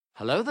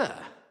Hello there.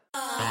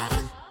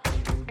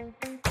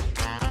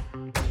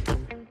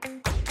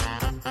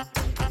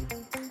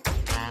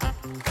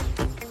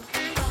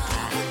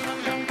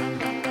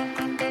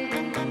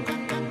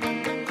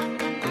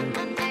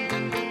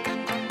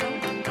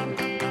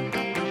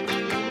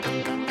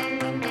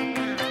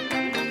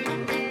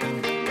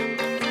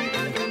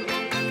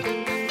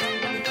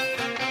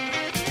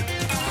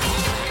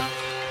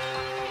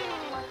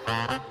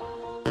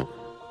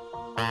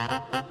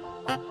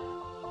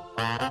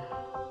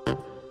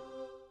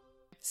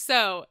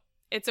 So,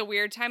 it's a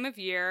weird time of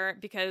year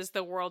because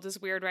the world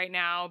is weird right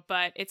now,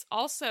 but it's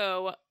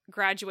also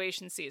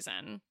graduation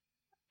season,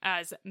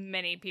 as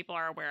many people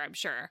are aware, I'm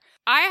sure.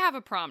 I have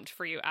a prompt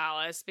for you,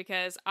 Alice,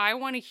 because I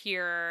want to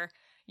hear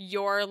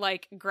your,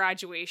 like,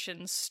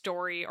 graduation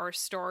story or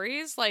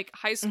stories, like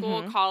high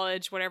school,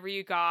 college, whatever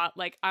you got.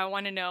 Like, I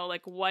want to know,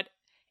 like, what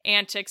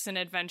antics and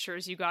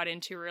adventures you got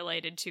into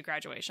related to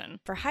graduation.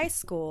 For high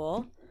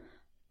school,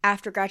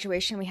 after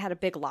graduation, we had a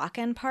big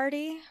lock-in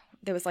party.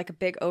 There was like a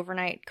big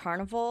overnight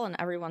carnival and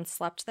everyone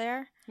slept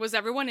there. Was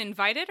everyone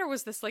invited or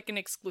was this like an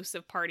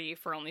exclusive party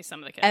for only some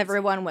of the kids?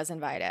 Everyone was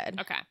invited.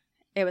 Okay.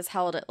 It was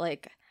held at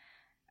like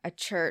a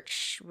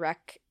church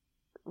rec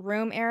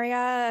room area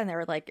and they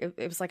were like,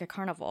 it was like a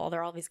carnival. There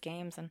were all these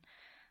games and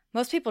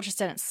most people just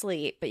didn't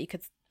sleep, but you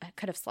could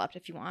have slept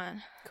if you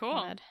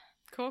Cool.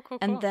 Cool.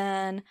 And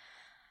then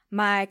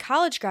my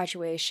college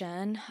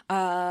graduation,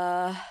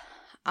 I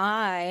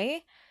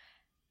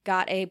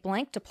got a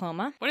blank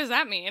diploma. What does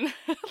that mean?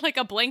 Like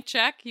a blank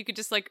check? You could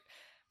just like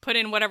put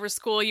in whatever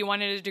school you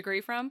wanted a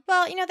degree from?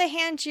 Well, you know, they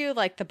hand you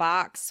like the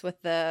box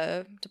with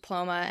the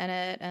diploma in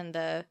it and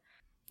the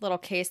little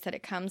case that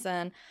it comes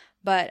in.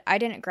 But I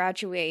didn't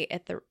graduate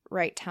at the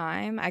right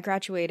time. I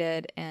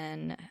graduated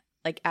in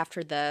like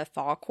after the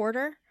fall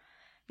quarter.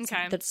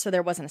 Okay. So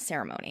there wasn't a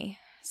ceremony.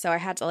 So I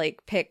had to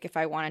like pick if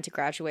I wanted to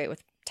graduate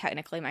with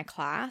technically my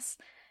class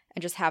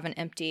and just have an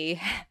empty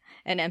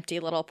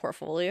little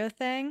portfolio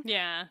thing.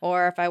 Yeah.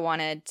 Or if I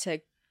wanted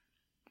to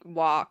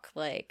walk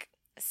like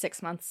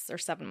 6 months or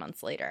 7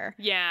 months later.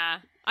 Yeah.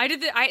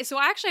 So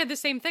I actually had the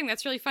same thing.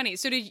 That's really funny.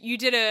 So you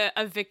did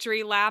a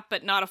victory lap,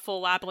 but not a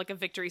full lap, like a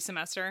victory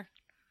semester?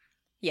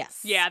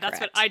 Yes. Yeah, that's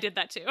correct. what I did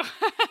that too.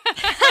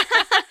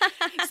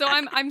 So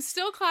I'm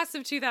still class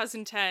of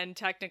 2010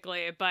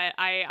 technically, but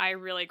I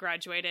really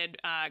graduated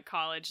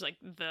college like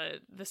the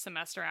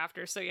semester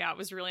after. So yeah, it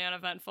was really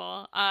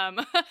uneventful.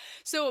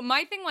 So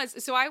my thing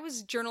was, so I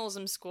was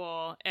journalism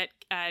school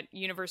at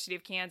University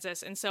of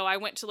Kansas, and so I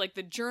went to like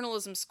the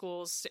journalism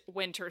school's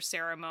winter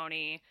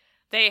ceremony.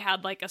 They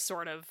had like a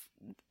sort of,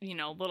 you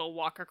know, little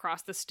walk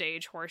across the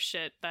stage horse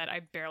shit that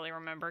I barely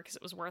remember because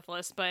it was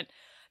worthless, but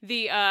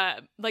the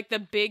like the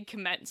big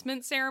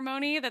commencement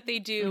ceremony that they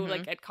do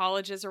like at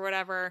colleges or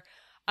whatever,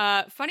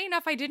 funny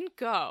enough, I didn't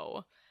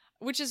go,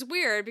 which is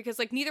weird because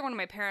like neither one of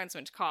my parents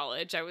went to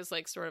college. I was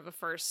like sort of the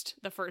first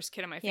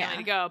kid in my family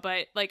to go,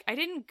 but like I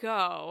didn't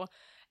go.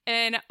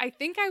 And I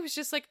think I was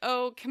just like,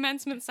 oh,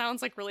 commencement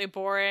sounds like really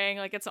boring.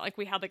 Like it's not like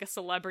we had like a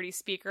celebrity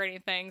speaker or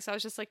anything. So I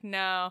was just like,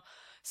 no.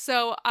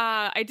 So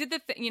I did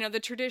the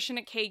tradition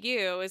at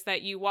KU is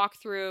that you walk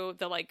through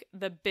the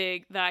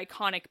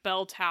iconic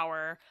bell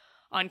tower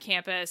on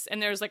campus,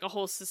 and there's like a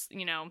whole,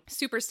 you know,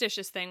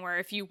 superstitious thing where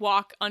if you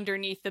walk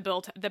underneath the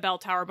bell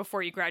tower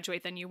before you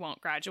graduate, then you won't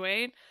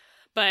graduate.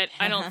 But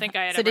I don't think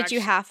I had. So did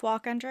you half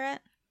walk under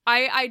it?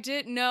 I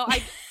did. No,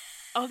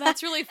 Oh,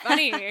 that's really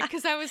funny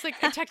because I was like,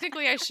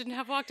 technically I shouldn't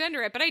have walked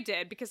under it, but I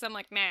did because I'm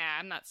like, nah,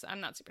 I'm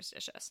not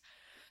superstitious.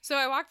 So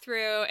I walked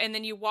through, and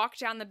then you walk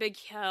down the big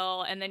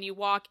hill, and then you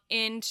walk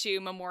into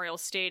Memorial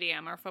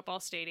Stadium, our football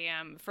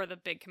stadium, for the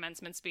big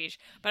commencement speech.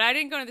 But I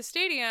didn't go to the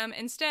stadium.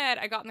 Instead,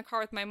 I got in the car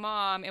with my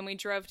mom, and we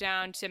drove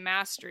down to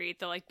Mass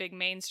Street, the like big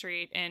main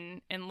street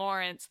in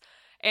Lawrence.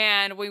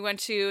 And we went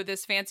to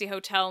this fancy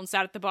hotel and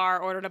sat at the bar,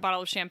 ordered a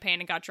bottle of champagne,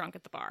 and got drunk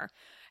at the bar.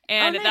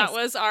 And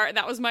nice.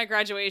 that was my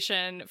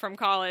graduation from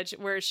college,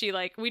 where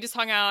we just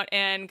hung out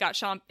and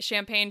got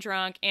champagne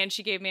drunk, and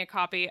she gave me a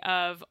copy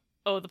of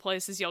Oh, the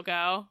Places You'll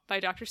Go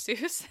by Dr.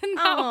 Seuss. And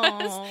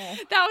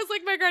that was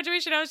like my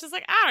graduation. I was just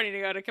like, I don't need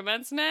to go to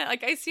commencement.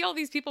 Like I see all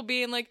these people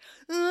being like,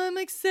 oh, I'm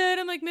like sad,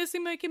 I'm like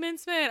missing my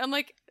commencement. I'm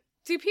like,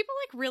 do people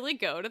like really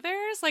go to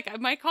theirs? Like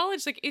my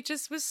college, like it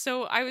just was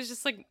so, I was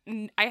just like,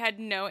 I had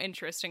no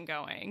interest in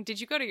going.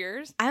 Did you go to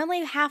yours? I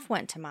only half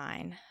went to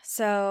mine.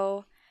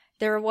 So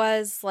there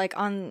was like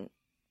on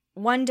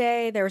one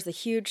day, there was a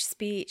huge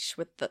speech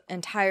with the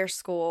entire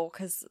school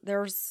because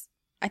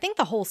I think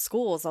the whole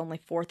school is only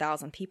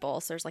 4,000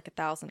 people, so there's like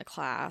 1,000 a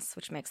class,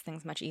 which makes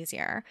things much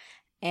easier.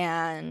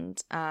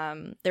 And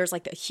there's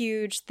like a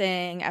huge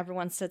thing.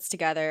 Everyone sits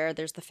together.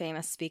 There's the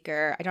famous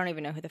speaker. I don't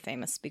even know who the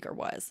famous speaker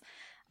was.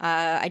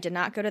 I did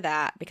not go to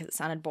that because it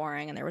sounded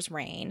boring and there was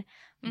rain.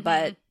 Mm-hmm.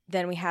 But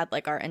then we had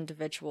like our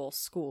individual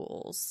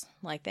schools.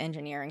 Like the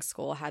engineering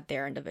school had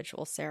their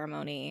individual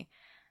ceremony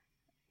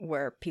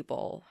where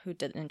people who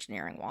did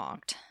engineering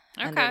walked.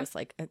 Okay. And there was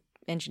like an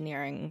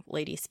engineering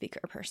lady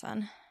speaker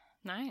person.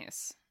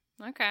 Nice.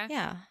 Okay.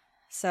 Yeah.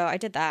 So I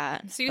did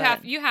that. So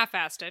you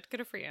half-assed it.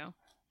 Good for you.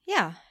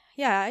 Yeah.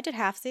 Yeah, I did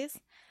halfsies.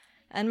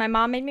 And my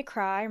mom made me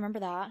cry. Remember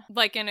that?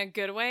 Like in a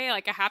good way,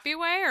 like a happy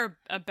way or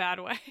a bad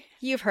way?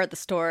 You've heard the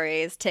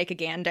stories. Take a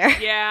gander.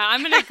 Yeah,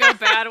 I'm going to go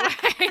bad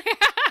way.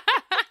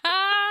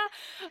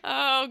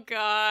 Oh,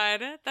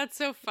 God. That's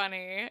so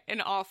funny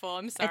and awful.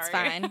 I'm sorry. It's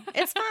fine.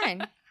 It's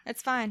fine.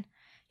 It's fine.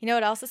 You know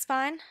what else is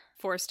fine?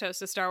 Forced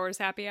Toast a Star Wars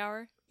Happy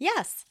Hour.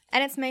 Yes.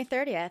 And it's May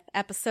 30th,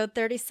 episode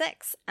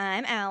 36.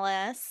 I'm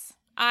Alice.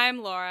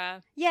 I'm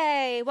Laura.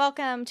 Yay.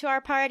 Welcome to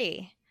our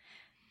party.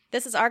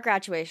 This is our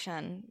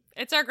graduation.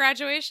 It's our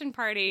graduation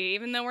party,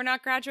 even though we're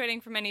not graduating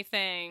from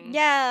anything.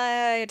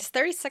 Yeah. Does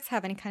 36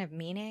 have any kind of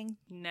meaning?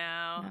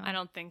 No, I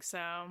don't think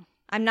so.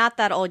 I'm not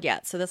that old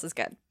yet, so this is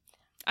good.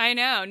 I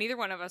know. Neither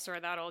one of us are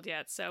that old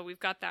yet, so we've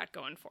got that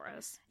going for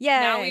us. Yay.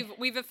 Now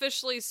we've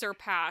officially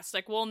surpassed.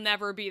 Like, we'll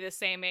never be the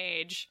same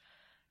age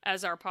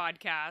as our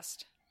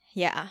podcast.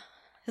 Yeah.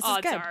 This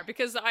Odds is good. are,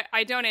 because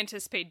I don't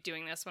anticipate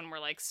doing this when we're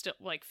like still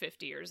like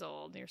 50 years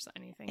old or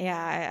anything.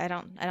 Yeah, I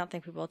don't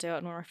think we will do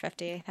it when we're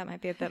 50. That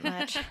might be a bit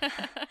much.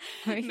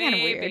 Maybe.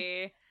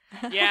 Maybe.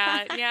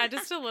 Yeah,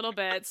 just a little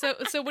bit. So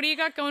what do you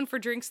got going for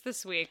drinks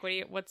this week?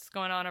 What's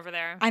going on over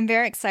there? I'm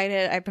very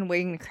excited. I've been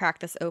waiting to crack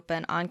this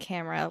open on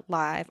camera,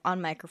 live,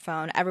 on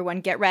microphone.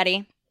 Everyone get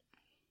ready.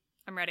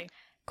 I'm ready.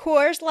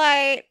 Coors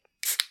Light.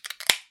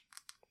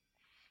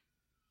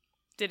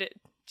 Did it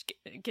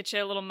get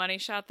you a little money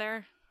shot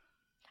there?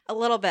 A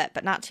little bit,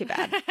 but not too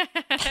bad.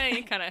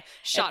 You kind of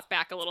shot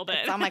back a little bit.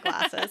 It's on my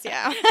glasses,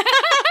 yeah.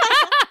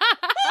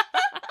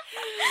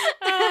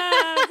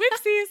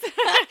 Whoopsies.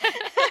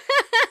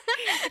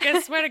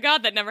 I swear to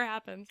God that never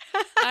happens.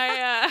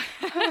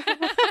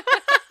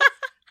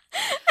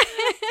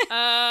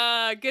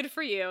 Good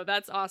for you.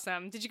 That's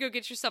awesome. Did you go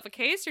get yourself a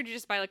case, or did you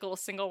just buy like a little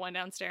single one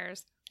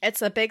downstairs?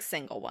 It's a big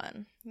single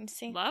one. You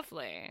see?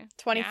 Lovely.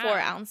 24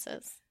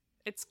 ounces.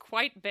 It's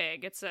quite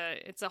big. It's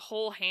a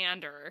whole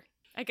hander.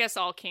 I guess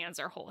all cans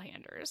are whole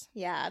handers.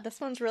 Yeah,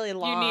 this one's really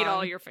long. You need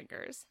all your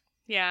fingers.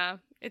 Yeah,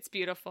 it's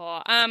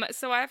beautiful.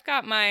 So I've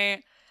got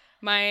my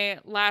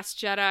Last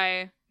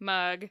Jedi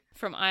mug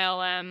from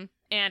ILM,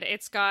 and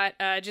it's got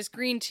just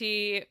green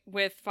tea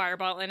with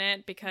Fireball in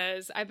it,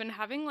 because I've been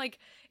having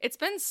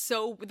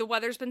the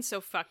weather's been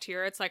so fucked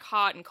here. It's like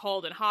hot and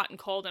cold and hot and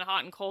cold and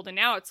hot and cold, and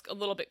now it's a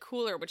little bit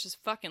cooler, which is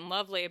fucking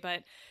lovely,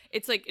 but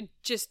it's like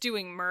just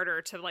doing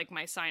murder to like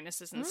my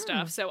sinuses and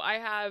stuff. So I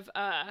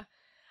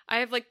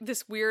have like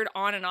this weird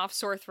on and off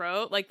sore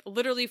throat. Like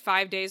literally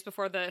 5 days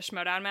before the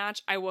Schmoedown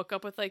match, I woke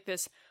up with like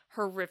this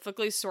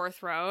horrifically sore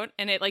throat,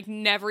 and it like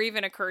never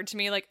even occurred to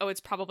me like, oh, it's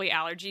probably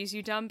allergies,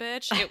 you dumb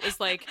bitch. It was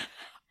like,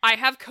 I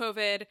have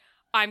COVID.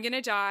 I'm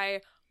gonna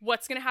die.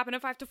 What's gonna happen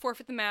if I have to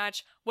forfeit the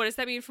match? What does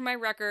that mean for my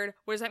record?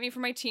 What does that mean for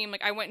my team?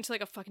 Like, I went into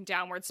like a fucking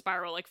downward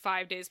spiral like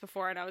 5 days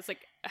before, and I was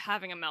like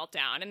having a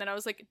meltdown. And then I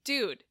was like,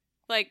 dude,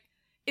 like,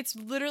 it's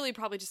literally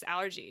probably just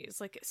allergies.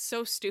 Like, it's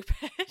so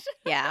stupid.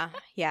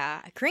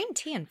 Yeah. Green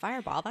tea and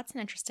Fireball, that's an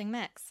interesting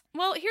mix.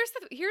 Well, here's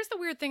the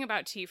weird thing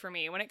about tea for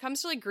me. When it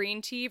comes to like green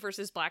tea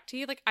versus black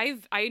tea, like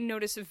I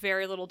notice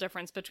very little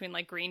difference between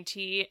like green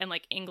tea and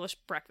like English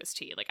breakfast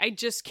tea. Like, I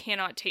just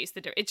cannot taste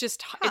the difference.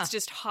 It's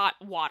just hot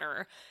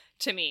water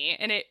to me,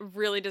 and it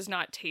really does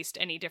not taste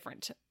any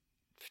different,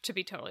 to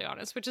be totally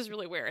honest, which is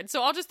really weird.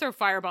 So I'll just throw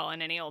Fireball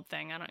in any old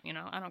thing. I don't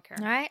care.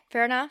 All right,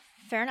 fair enough.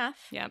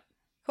 Yep.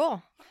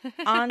 Cool.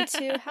 On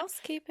to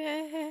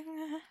housekeeping.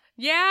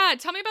 Yeah,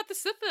 tell me about the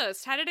Sith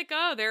List. How did it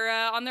go? They're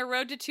on their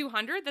road to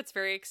 200. That's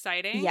very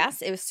exciting.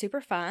 Yes, it was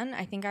super fun.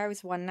 I think I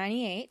was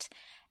 198,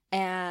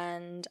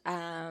 and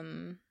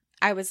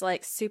I was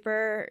like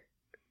super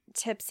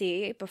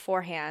tipsy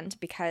beforehand,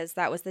 because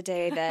that was the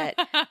day that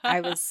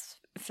I was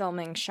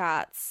filming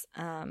shots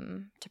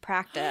to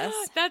practice.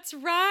 That's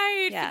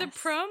right. Yes. For the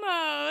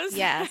promos.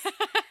 Yes.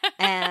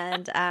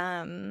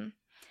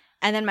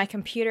 And then my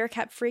computer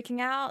kept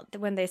freaking out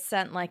when they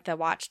sent like the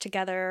Watch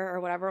Together or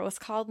whatever it was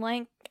called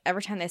link.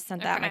 Every time they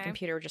sent that, my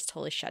computer just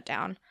totally shut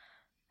down.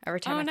 Every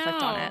time I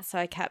clicked on it. So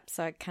I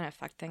kind of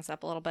fucked things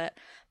up a little bit.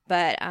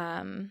 But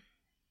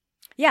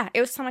yeah,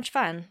 it was so much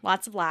fun.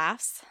 Lots of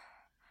laughs.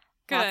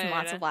 Good. Lots and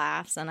lots of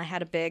laughs. And I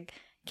had a big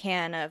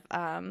can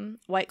of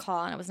White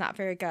Claw, and it was not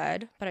very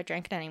good, but I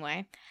drank it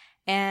anyway.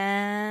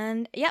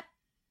 And yep,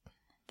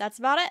 that's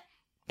about it.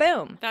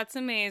 Boom. That's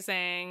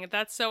amazing.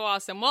 That's so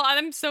awesome. Well,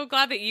 I'm so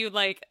glad that you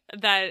like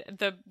that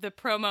the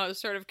promo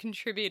sort of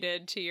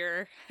contributed to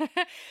your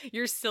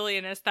your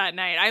silliness that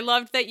night. I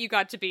loved that you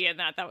got to be in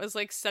that. That was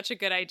like such a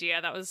good idea.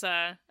 That was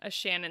a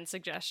Shannon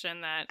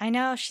suggestion that I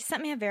know. She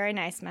sent me a very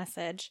nice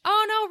message.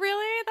 Oh no,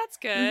 really? That's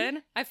good. Mm-hmm.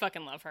 I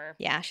fucking love her.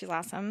 Yeah, she's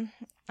awesome.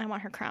 I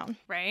want her crown.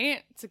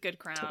 Right? It's a good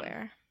crown to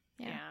wear.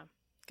 Yeah.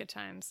 Good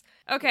times.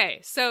 Okay,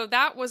 so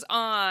that was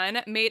on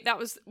May. That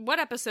was, what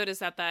episode is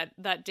that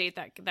date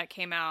that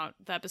came out?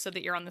 The episode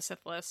that you're on the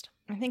Sith List.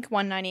 I think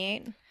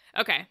 198.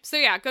 Okay, so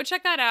yeah, go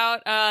check that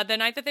out. The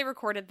night that they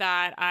recorded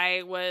that,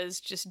 I was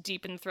just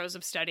deep in the throes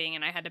of studying,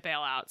 and I had to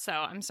bail out. So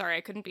I'm sorry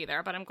I couldn't be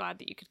there, but I'm glad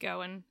that you could go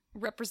and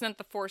represent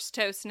the Force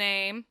Toast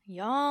name.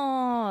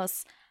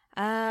 Yes.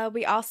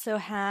 We also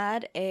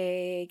had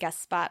a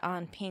guest spot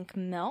on Pink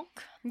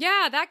Milk.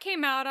 Yeah, that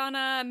came out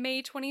on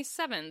May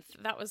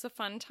 27th. That was a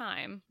fun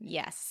time.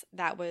 Yes,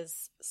 that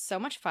was so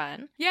much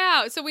fun.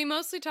 Yeah, so we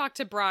mostly talked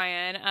to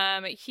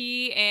Brian.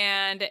 He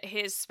and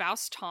his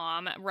spouse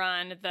Tom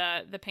run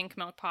the Pink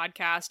Milk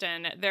podcast,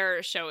 and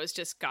their show is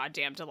just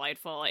goddamn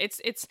delightful.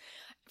 It's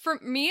for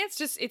me, it's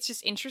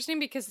just interesting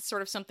because it's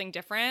sort of something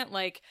different.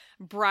 Like,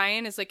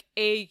 Brian is like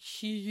a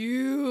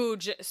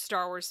huge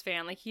Star Wars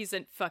fan. Like, he's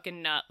a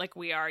fucking nut like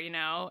we are, you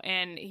know?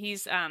 And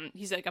he's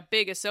like a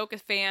big Ahsoka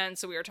fan,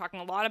 so we were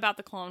talking a lot about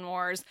the Clone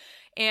Wars.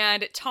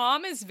 And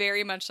Tom is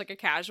very much like a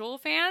casual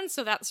fan,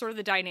 so that's sort of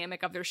the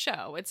dynamic of their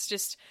show. It's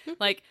just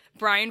like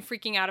Brian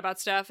freaking out about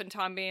stuff and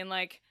Tom being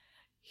like,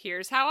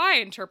 here's how I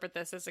interpret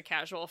this as a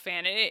casual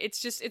fan.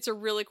 It's a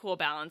really cool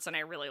balance, and I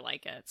really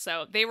like it.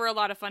 So they were a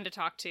lot of fun to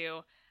talk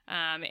to.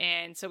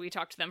 And so we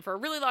talked to them for a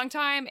really long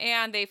time,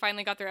 and they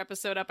finally got their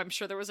episode up. I'm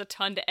sure there was a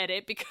ton to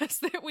edit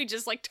because we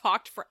just like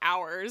talked for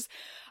hours.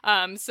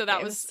 So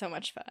that was so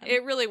much fun.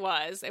 It really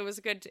was. It was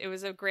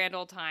a grand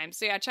old time.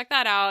 So yeah, check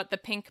that out. The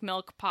Pink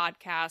Milk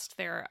Podcast.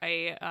 They're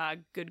a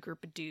good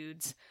group of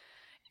dudes.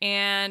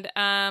 And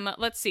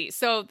let's see.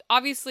 So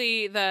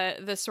obviously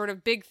the sort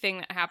of big thing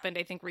that happened,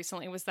 I think,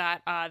 recently was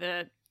that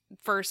the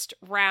first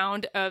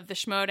round of the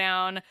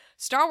Schmoedown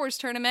Star Wars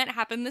tournament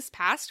happened this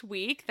past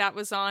week. That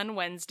was on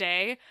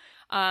Wednesday,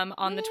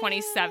 on the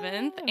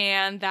 27th,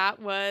 and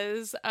that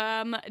was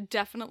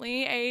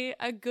definitely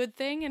a good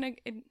thing, and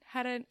it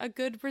had a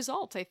good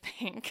result, I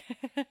think.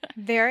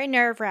 Very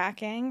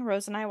nerve-wracking.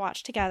 Rose and I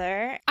watched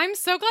together. I'm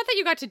so glad that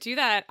you got to do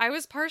that. I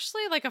was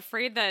partially like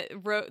afraid that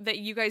that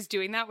you guys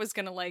doing that was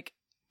gonna like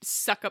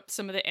suck up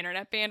some of the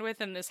internet bandwidth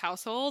in this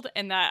household,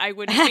 and that I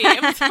wouldn't be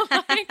able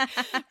to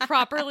like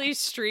properly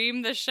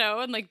stream the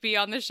show and like be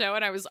on the show.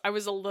 And I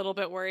was a little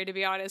bit worried, to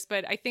be honest,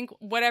 but I think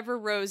whatever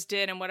Rose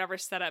did and whatever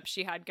setup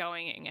she had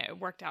going, it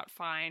worked out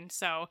fine.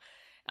 So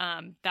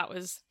that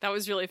was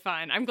really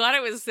fun. I'm glad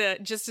it was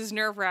just as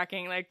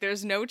nerve-wracking. Like,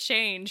 there's no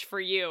change for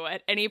you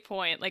at any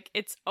point. Like,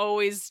 it's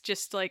always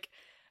just like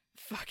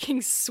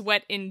fucking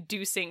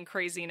sweat-inducing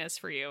craziness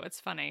for you.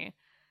 It's funny.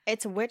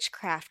 It's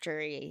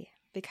witchcraftery,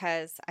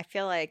 because I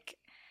feel like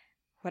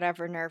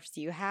whatever nerves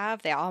you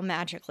have, they all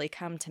magically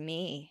come to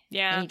me.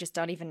 Yeah. And you just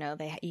don't even know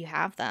you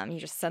have them. You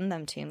just send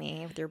them to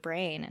me with your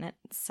brain, and it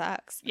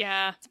sucks.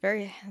 Yeah. It's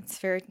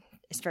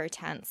very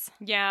tense.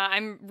 Yeah,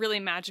 I'm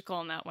really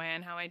magical in that way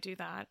and how I do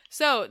that.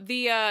 So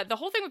the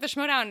whole thing with the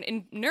Schmoedown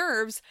in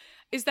nerves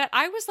is that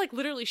I was like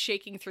literally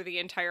shaking through the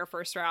entire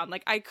first round.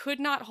 Like, I could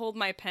not hold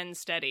my pen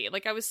steady.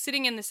 Like, I was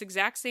sitting in this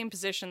exact same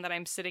position that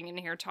I'm sitting in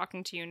here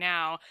talking to you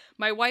now.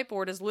 My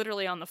whiteboard is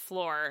literally on the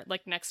floor,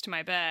 like next to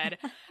my bed.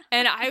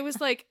 And I was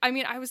like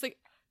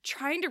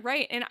trying to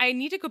write, and I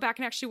need to go back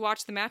and actually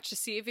watch the match to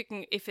see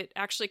if it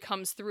actually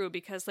comes through,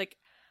 because like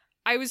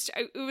it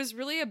was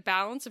really a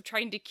balance of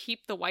trying to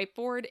keep the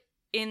whiteboard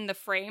in the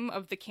frame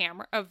of the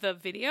camera of the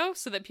video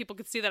so that people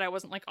could see that I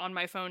wasn't like on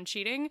my phone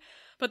cheating,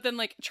 but then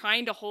like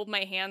trying to hold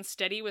my hand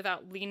steady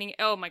without leaning.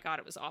 Oh my God,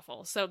 it was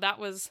awful. So that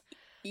was...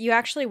 You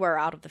actually were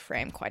out of the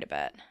frame quite a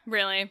bit.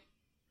 Really?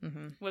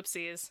 Mm-hmm.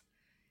 Whoopsies.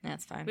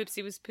 That's fine.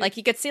 Whoopsie was poop. Like,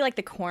 you could see like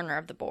the corner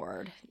of the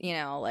board, you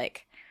know,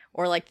 like,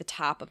 or like the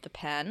top of the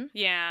pen.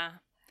 Yeah.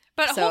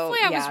 But so, hopefully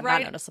I was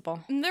right. Not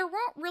noticeable. There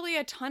weren't really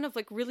a ton of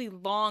like really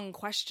long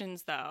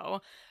questions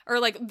though, or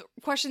like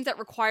questions that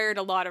required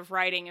a lot of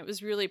writing. It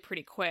was really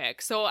pretty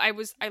quick. So I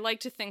like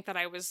to think that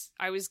I was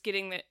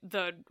getting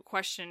the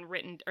question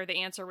written or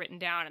the answer written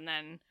down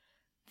and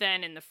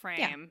then in the frame,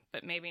 yeah.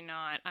 But maybe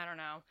not. I don't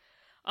know.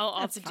 I'll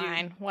That's have to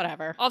fine.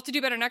 Whatever. I'll have to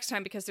do better next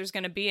time, because there's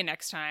going to be a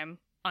next time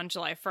on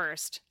July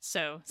 1st.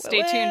 So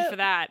stay tuned for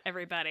that,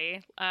 everybody.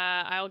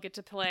 I'll get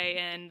to play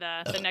in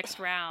the next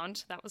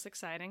round. That was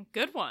exciting.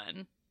 Good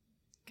one.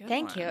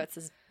 Thank you. It's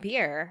this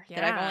beer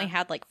that I've only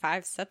had like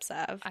 5 sips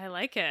of. I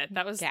like it.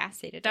 That was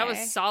gassy today. That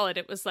was solid.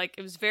 It was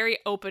very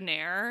open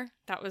air.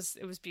 It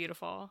was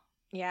beautiful.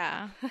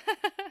 Yeah.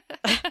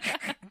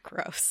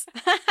 Gross.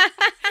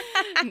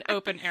 An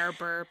open air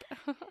burp.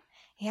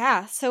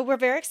 Yeah, so we're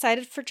very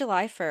excited for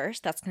July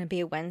 1st. That's going to be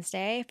a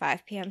Wednesday,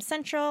 5 p.m.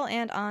 Central,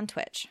 and on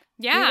Twitch.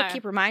 Yeah. We will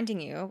keep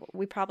reminding you.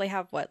 We probably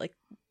have,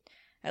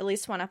 at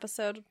least 1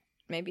 episode,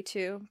 maybe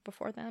 2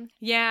 before then?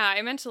 Yeah,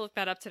 I meant to look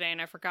that up today,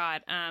 and I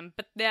forgot.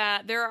 But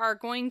there are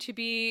going to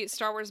be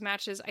Star Wars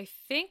matches, I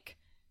think,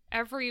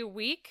 every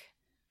week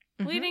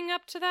leading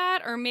up to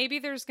that. Or maybe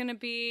there's going to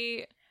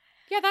be...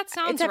 Yeah, that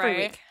sounds it's every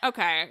right. Week.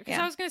 Okay, because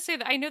yeah. I was going to say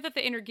that I know that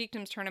the Inner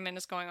Geekdoms tournament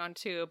is going on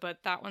too, but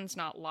that one's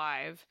not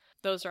live.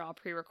 Those are all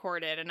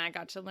pre-recorded, and I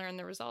got to learn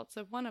the results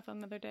of one of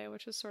them the other day,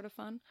 which was sort of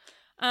fun.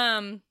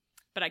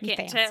 But I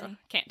can't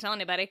tell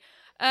anybody.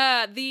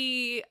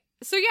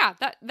 So yeah,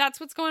 that's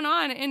what's going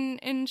on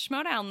in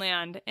Schmoedown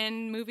land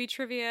and movie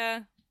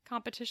trivia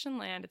competition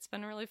land. It's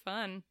been really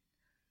fun.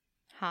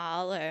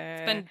 Holler.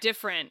 It's been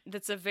different.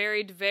 It's a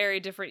very, very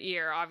different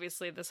year.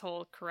 Obviously, this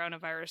whole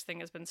coronavirus thing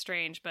has been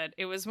strange, but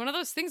it was one of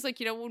those things, like,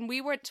 you know, when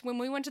we went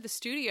to the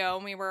studio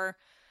and we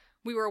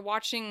were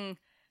watching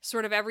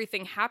sort of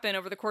everything happen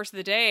over the course of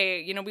the day,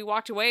 you know, we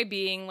walked away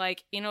being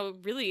like, you know, it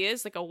really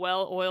is like a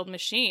well-oiled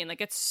machine.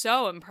 Like, it's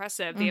so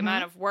impressive, the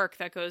amount of work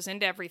that goes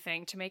into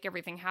everything to make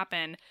everything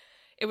happen.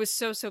 It was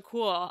so, so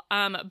cool.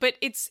 But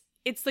it's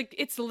like,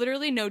 it's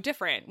literally no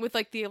different with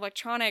like the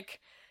electronic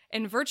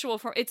and virtual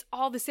form. It's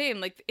all the same.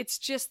 Like, it's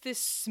just this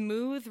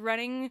smooth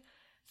running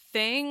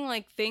thing,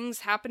 like things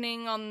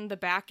happening on the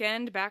back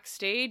end,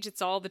 backstage.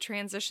 It's all the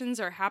transitions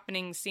are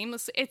happening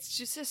seamlessly. It's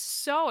just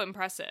so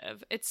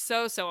impressive. It's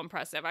so, so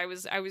impressive. I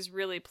was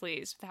really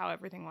pleased with how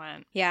everything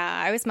went.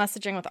 Yeah, I was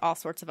messaging with all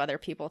sorts of other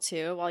people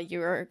too while you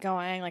were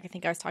going. Like, I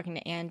think I was talking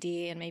to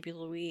Andy and maybe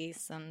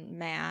Luis and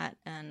Matt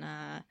and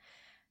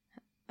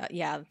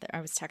yeah,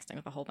 I was texting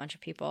with a whole bunch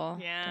of people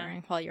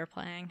while you were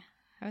playing.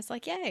 I was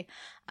like, yay.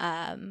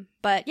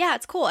 But yeah,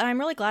 it's cool. And I'm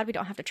really glad we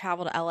don't have to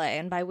travel to LA.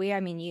 And by we, I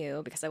mean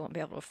you, because I won't be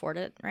able to afford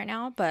it right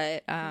now.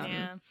 But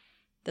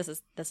this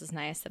is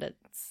nice that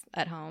it's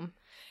at home.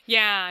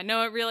 Yeah,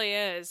 no, it really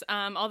is.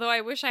 Although I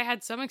wish I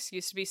had some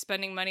excuse to be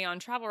spending money on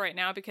travel right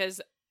now,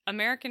 because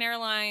American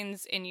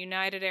Airlines and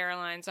United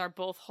Airlines are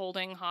both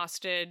holding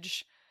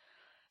hostage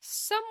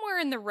somewhere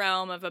in the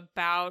realm of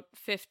about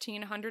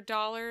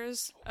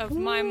 $1,500 of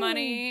my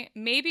money,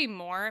 maybe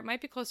more. It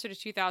might be closer to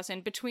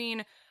 $2,000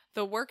 between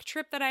the work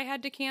trip that I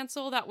had to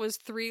cancel, that was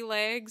 3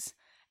 legs,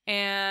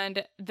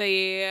 and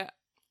the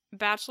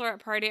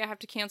bachelorette party I have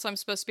to cancel. I'm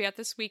supposed to be at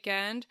this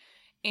weekend,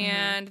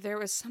 and there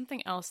was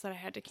something else that I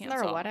had to cancel.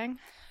 Is there a wedding?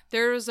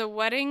 There was a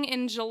wedding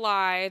in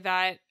July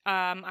that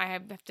I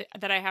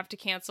have to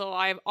cancel.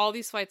 I have all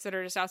these flights that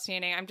are just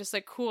outstanding. I'm just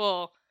like,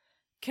 cool.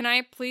 Can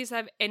I please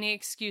have any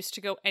excuse to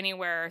go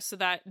anywhere so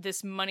that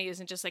this money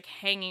isn't just like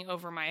hanging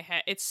over my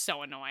head? It's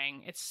so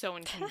annoying. It's so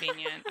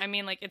inconvenient. I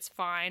mean, like, it's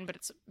fine, but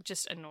it's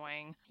just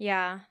annoying.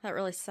 Yeah, that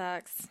really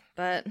sucks.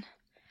 But,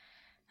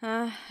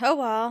 oh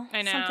well.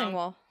 I know. Something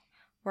will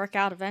work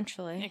out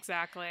eventually.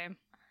 Exactly.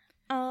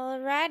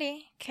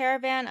 Alrighty.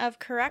 Caravan of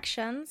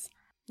Corrections.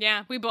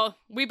 Yeah, we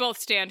both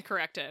stand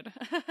corrected.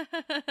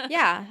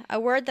 Yeah, a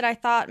word that I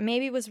thought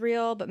maybe was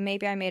real, but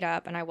maybe I made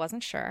up and I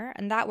wasn't sure.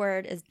 And that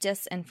word is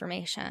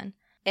disinformation.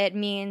 It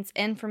means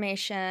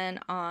information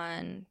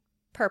on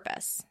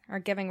purpose, or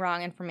giving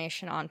wrong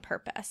information on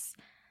purpose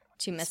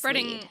to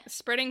mislead.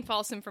 Spreading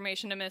false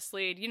information to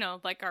mislead, you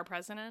know, like our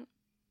president.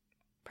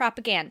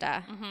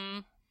 Propaganda. Mm-hmm.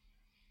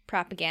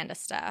 Propaganda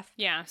stuff.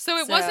 Yeah. So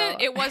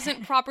it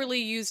wasn't properly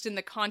used in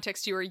the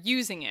context you were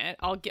using it.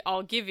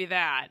 I'll give you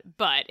that,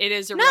 but it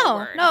is a real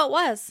word. No, it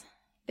was.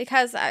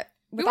 Because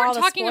we weren't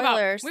talking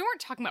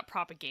about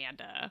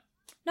propaganda.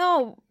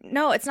 No,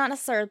 it's not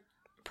necessarily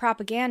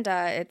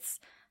propaganda. It's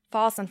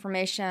false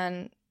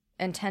information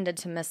intended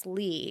to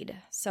mislead.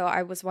 So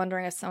I was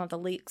wondering if some of the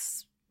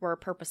leaks were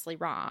purposely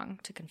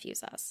wrong to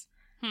confuse us.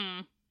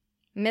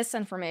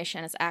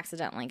 Misinformation is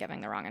accidentally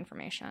giving the wrong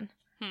information.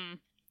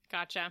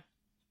 Gotcha.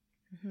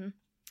 Mm-hmm.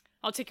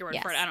 I'll take your word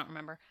for it. I don't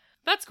remember.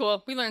 That's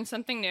cool. We learned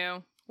something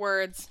new.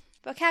 Words.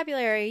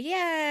 Vocabulary. Yay.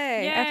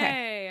 Yay.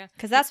 Okay.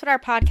 Because that's what our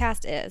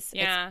podcast is.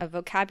 Yeah. It's a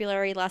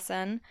vocabulary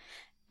lesson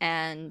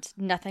and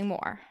nothing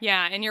more.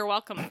 Yeah, and you're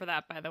welcome for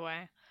that, by the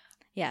way.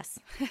 Yes.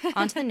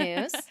 On to the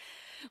news.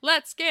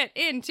 Let's get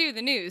into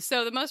the news.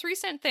 So the most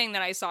recent thing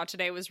that I saw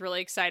today was really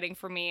exciting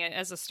for me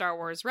as a Star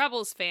Wars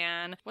Rebels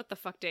fan. What the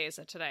fuck day is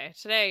it today?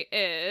 Today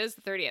is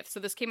the 30th. So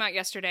this came out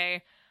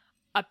yesterday.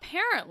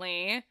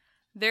 Apparently,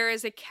 there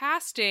is a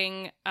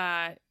casting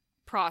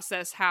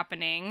process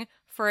happening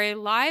for a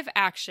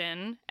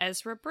live-action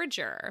Ezra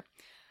Bridger.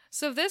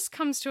 So this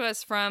comes to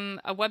us from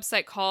a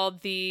website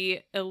called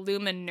the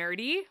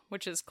Illuminerdi,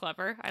 which is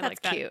clever. That's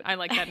like that. Cute. I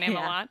like that name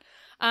a lot.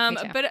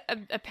 But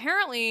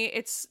apparently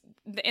it's,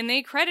 and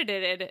they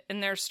credited it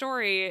in their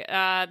story,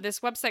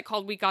 this website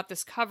called We Got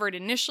This Covered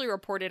initially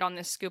reported on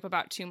this scoop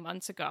about 2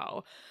 months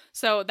ago.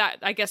 So that,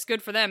 I guess,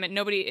 good for them. And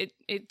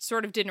it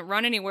sort of didn't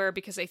run anywhere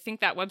because I think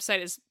that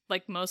website is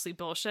like mostly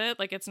bullshit.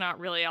 Like, it's not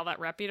really all that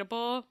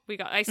reputable.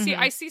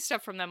 I see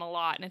stuff from them a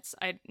lot,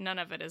 and none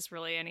of it is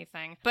really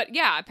anything. But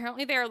yeah,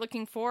 apparently they are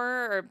looking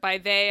for, or by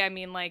they, I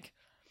mean like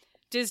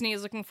Disney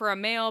is looking for a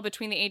male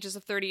between the ages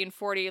of 30 and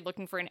 40,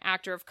 looking for an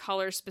actor of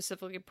color,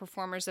 specifically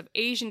performers of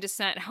Asian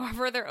descent.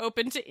 However, they're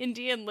open to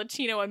Indian,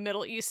 Latino, and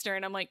Middle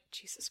Eastern. I'm like,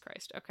 Jesus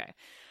Christ, okay.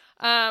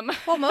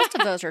 Well, most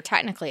of those are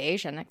technically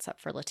Asian, except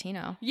for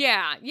Latino.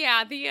 Yeah.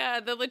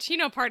 The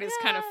Latino part is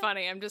kind of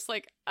funny. I'm just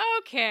like,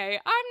 okay,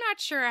 I'm not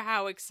sure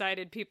how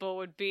excited people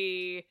would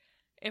be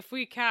if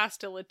we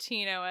cast a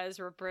Latino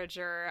Ezra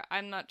Bridger.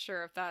 I'm not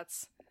sure if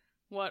that's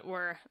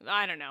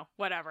I don't know,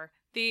 whatever.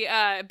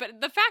 But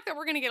the fact that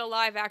we're going to get a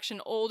live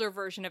action older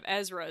version of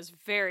Ezra is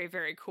very,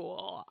 very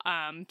cool.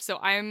 So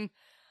I'm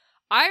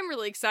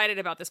really excited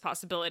about this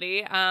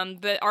possibility.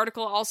 The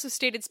article also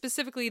stated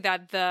specifically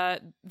that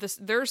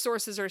their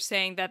sources are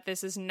saying that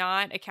this is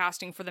not a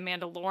casting for The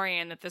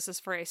Mandalorian, that this is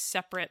for a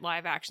separate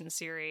live action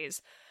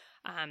series.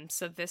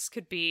 So this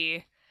could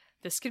be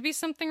this could be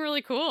something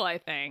really cool, I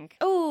think.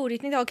 Oh, do you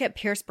think they'll get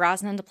Pierce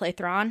Brosnan to play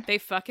Thrawn? They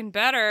fucking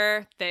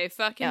better. They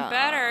fucking Yes.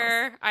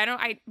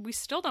 better. We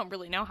still don't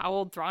really know how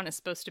old Thrawn is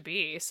supposed to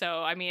be.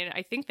 So, I mean,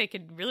 I think they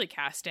could really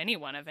cast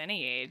anyone of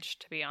any age,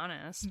 to be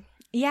honest.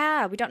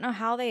 Yeah, we don't know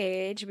how they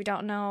age. We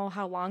don't know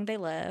how long they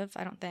live,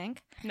 I don't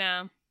think.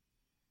 No.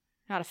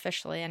 Not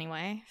officially,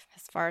 anyway,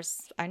 as far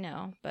as I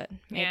know, but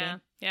maybe.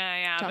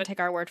 Yeah. Don't take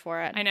our word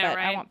for it. I know, but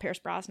right? I want Pierce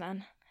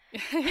Brosnan.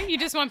 You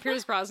just want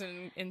Pierce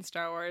Brosnan in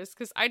Star Wars,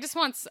 because I just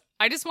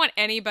want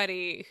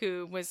anybody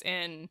who was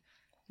in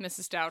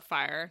Mrs.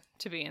 Doubtfire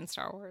to be in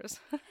Star Wars.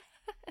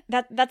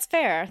 That's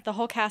fair. The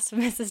whole cast of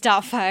Mrs.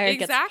 Doubtfire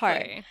gets a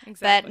part. Exactly.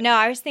 But no,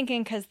 I was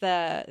thinking because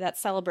that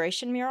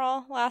Celebration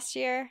mural last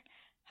year,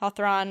 how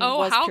Thrawn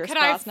was how Pierce could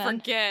Brosnan. I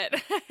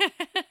forget?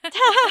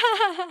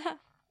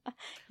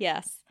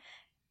 Yes.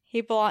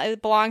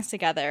 It belongs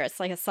together. It's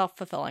like a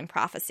self-fulfilling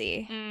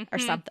prophecy or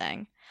Mhm.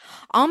 something.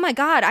 Oh my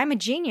god, I'm a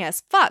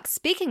genius. Fuck,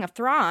 speaking of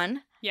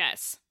Thrawn.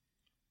 Yes.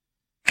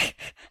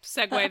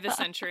 Segue of the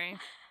century.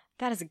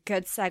 That is a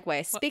good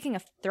segue. Speaking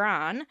of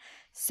Thrawn,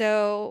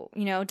 so,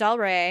 Del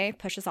Rey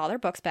pushes all their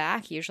books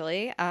back,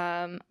 usually.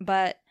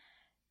 But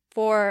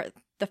for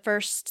the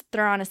first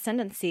Thrawn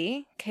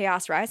Ascendancy,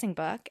 Chaos Rising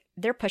book,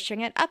 they're pushing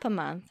it up a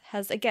month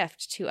as a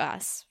gift to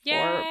us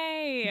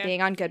Yay! for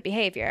being on good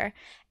behavior.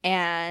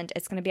 And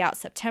it's going to be out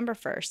September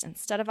 1st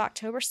instead of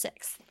October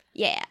 6th.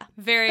 Yeah.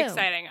 Very Boom.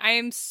 exciting. I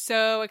am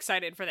so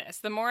excited for this.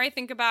 The more I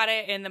think about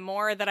it and the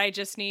more that I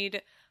just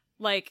need,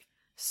 like,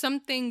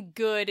 something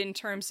good in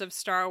terms of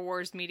Star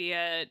Wars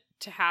media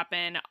to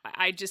happen,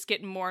 I just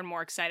get more and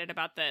more excited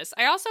about this.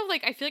 I also,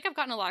 I feel like I've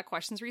gotten a lot of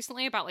questions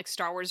recently about,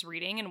 Star Wars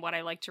reading and what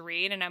I like to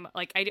read. And I'm,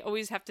 I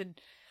always have to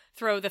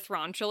throw the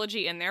Thrawn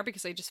trilogy in there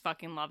because I just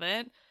fucking love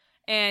it.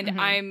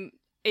 And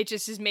it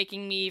just is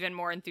making me even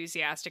more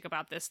enthusiastic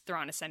about this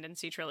Thrawn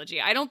Ascendancy trilogy.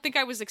 I don't think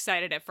I was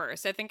excited at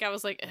first. I think I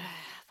was like,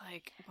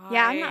 why?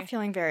 Yeah, I'm not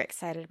feeling very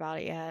excited about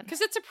it yet. Because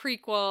it's a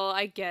prequel.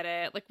 I get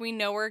it. We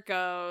know where it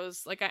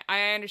goes.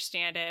 I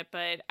understand it,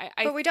 but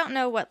But we don't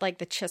know what,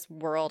 the Chiss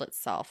world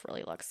itself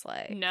really looks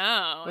like.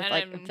 No.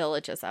 With,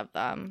 villages of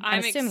them.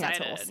 I'm assuming excited. that's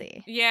what we'll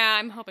see. Yeah,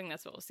 I'm hoping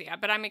that's what we'll see.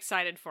 But I'm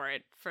excited for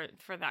it,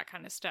 for that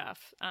kind of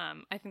stuff.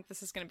 I think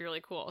this is going to be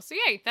really cool. So,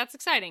 yay, that's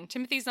exciting.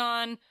 Timothy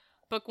Zahn.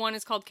 Book 1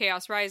 is called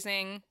Chaos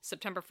Rising,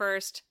 September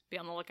 1st. Be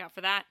on the lookout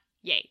for that.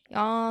 Yay.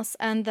 Yes,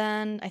 and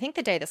then I think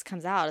the day this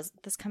comes out, is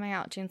this coming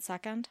out June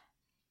 2nd?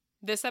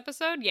 This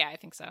episode? Yeah, I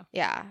think so.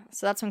 Yeah,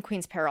 so that's when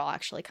Queen's Peril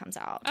actually comes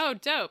out. Oh,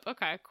 dope.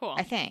 Okay, cool.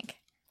 I think.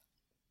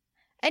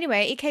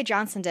 Anyway, E.K.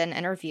 Johnson did an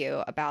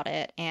interview about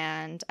it,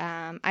 and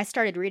I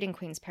started reading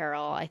Queen's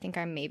Peril. I think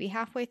I'm maybe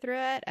halfway through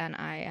it, and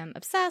I am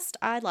obsessed.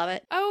 I love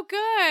it. Oh,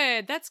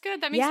 good. That's good.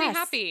 That makes me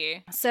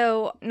happy.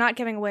 So, not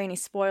giving away any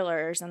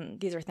spoilers, and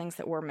these are things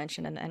that were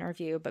mentioned in the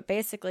interview, but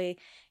basically,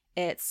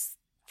 it's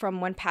from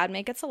when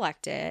Padme gets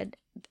elected,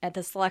 at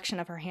the selection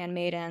of her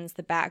handmaidens,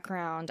 the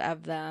background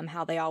of them,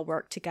 how they all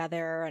work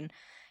together, and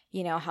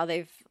how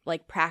they've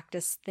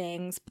practiced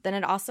things. But then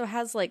it also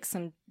has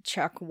some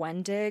Chuck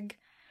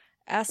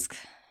Wendig-esque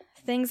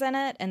things in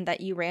it, and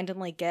that you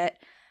randomly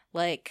get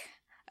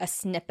a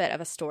snippet of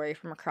a story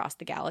from across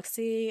the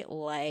galaxy,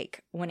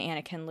 like when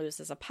Anakin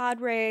loses a pod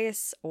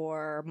race,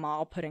 or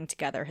Maul putting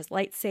together his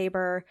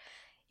lightsaber,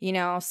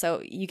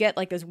 so you get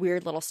those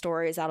weird little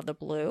stories out of the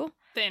blue.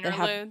 The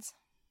interludes.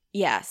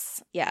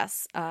 Yes.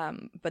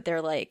 But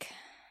they're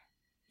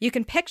you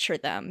can picture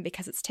them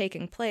because it's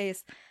taking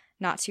place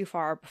not too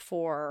far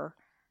before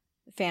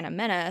Phantom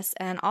Menace.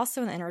 And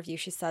also in the interview,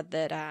 she said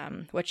that,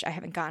 which I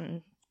haven't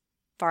gotten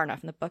far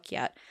enough in the book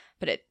yet,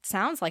 but it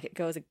sounds like it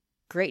goes a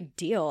great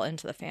deal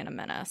into the Phantom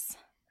Menace.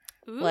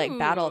 Ooh.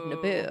 Battle of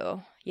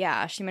Naboo.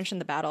 Yeah, she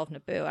mentioned the Battle of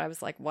Naboo. I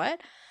was like, what?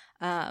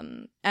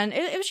 And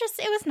it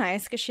was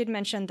nice because she'd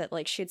mentioned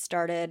that she'd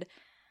started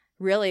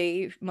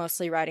really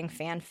mostly writing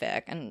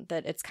fanfic, and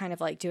that it's kind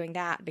of doing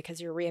that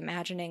because you're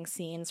reimagining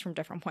scenes from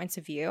different points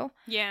of view.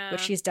 Yeah.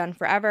 Which she's done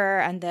forever.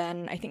 And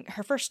then I think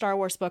her first Star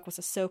Wars book was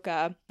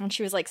Ahsoka, and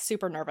she was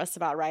super nervous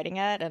about writing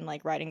it and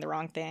writing the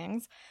wrong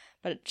things.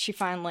 But she's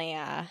finally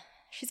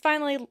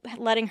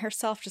letting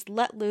herself just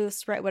let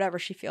loose, write whatever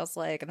she feels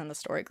like, and then the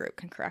story group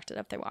can correct it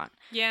if they want.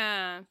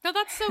 Yeah. No,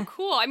 that's so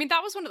cool. I mean,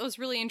 that was one of those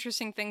really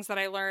interesting things that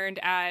I learned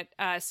at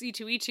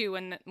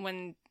C2E2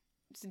 when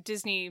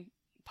Disney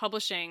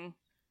Publishing,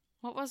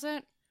 what was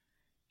it?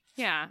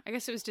 Yeah, I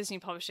guess it was Disney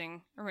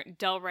Publishing, or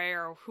Del Rey,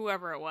 or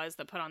whoever it was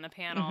that put on the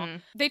panel. Mm-hmm.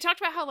 They talked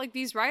about how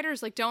these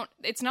writers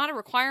it's not a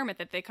requirement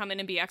that they come in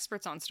and be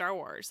experts on Star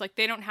Wars.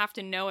 They don't have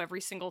to know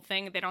every single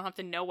thing. They don't have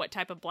to know what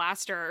type of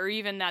blaster, or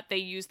even that they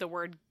use the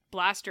word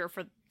blaster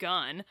for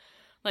gun.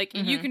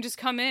 You can just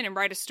come in and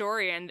write a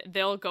story, and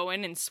they'll go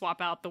in and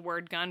swap out the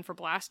word gun for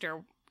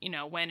blaster,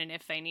 when and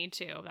if they need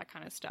to, that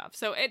kind of stuff.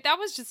 So that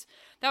was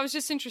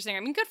just interesting. I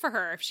mean, good for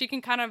her. If she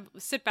can kind of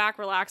sit back,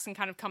 relax, and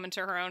kind of come into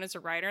her own as a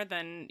writer,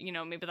 then,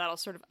 maybe that'll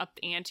sort of up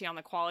the ante on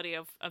the quality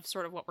of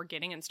sort of what we're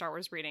getting in Star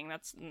Wars reading.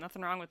 That's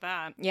nothing wrong with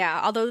that. Yeah,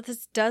 although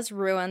this does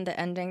ruin the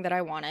ending that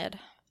I wanted.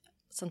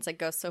 since it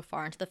goes so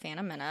far into the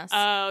Phantom Menace.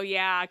 Oh,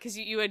 yeah, because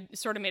you had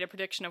sort of made a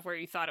prediction of where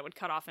you thought it would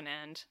cut off and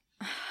end.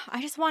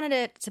 I just wanted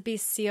it to be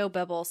C.O.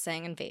 Bibble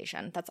saying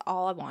invasion. That's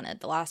all I wanted.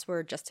 The last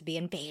word just to be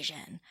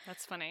invasion.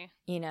 That's funny.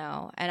 You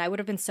know, and I would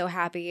have been so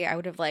happy. I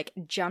would have, like,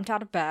 jumped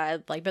out of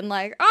bed, like, been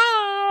like,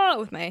 ah,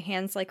 with my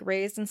hands, like,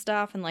 raised and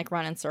stuff, and, like,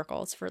 run in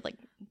circles for, like,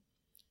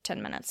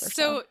 10 minutes or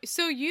so.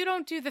 So you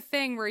don't do the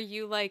thing where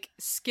you, like,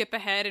 skip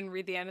ahead and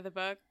read the end of the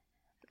book?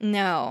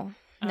 No,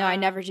 I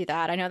never do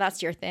that. I know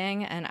that's your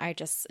thing, and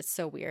it's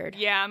so weird.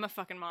 Yeah, I'm a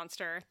fucking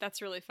monster.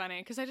 That's really funny,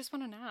 because I just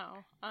want to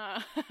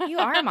know. You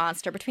are a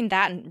monster. Between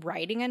that and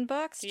writing in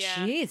books,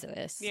 yeah.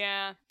 Jesus.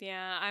 Yeah,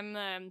 I'm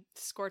the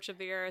scorch of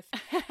the earth.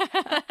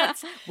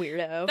 That's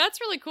weirdo. That's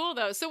really cool,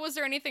 though. So was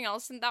there anything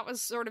else that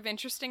was sort of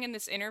interesting in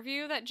this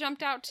interview that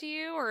jumped out to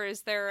you, or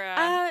is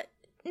there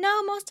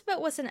No, most of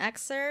it was an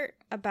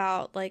excerpt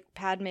about, like,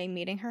 Padme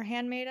meeting her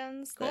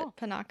handmaidens Cool. that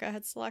Panaka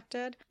had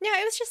selected. Yeah,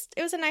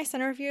 it was a nice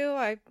interview.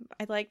 I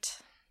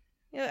liked,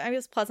 I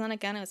was pleasant.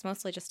 Again, it was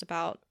mostly just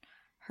about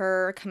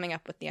her coming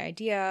up with the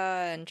idea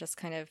and just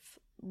kind of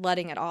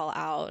letting it all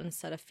out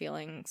instead of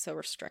feeling so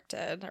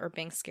restricted or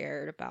being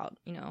scared about,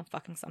 you know,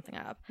 fucking something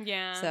up.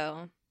 Yeah.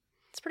 So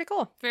it's pretty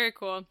cool. Very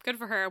cool. Good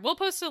for her. We'll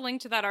post a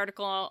link to that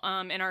article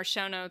in our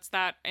show notes.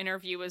 That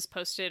interview was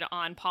posted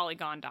on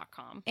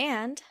Polygon.com.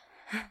 And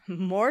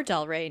more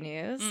Del Rey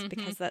news,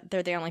 because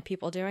they're the only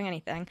people doing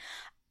anything.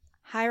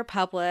 High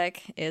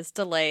Republic is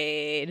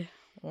delayed.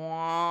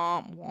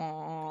 Womp,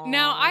 womp.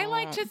 Now, I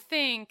like to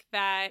think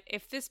that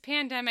if this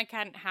pandemic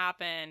hadn't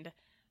happened,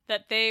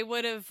 that they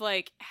would have,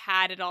 like,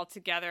 had it all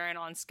together and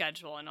on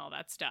schedule and all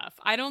that stuff.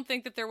 I don't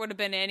think that there would have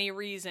been any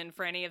reason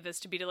for any of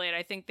this to be delayed.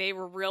 I think they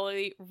were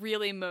really,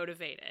 really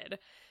motivated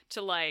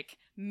to, like,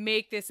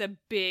 make this a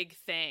big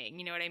thing.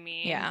 You know what I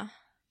mean? Yeah.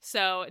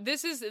 So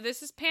this is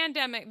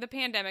the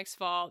pandemic's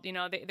fault. You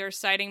know, they're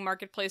citing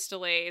marketplace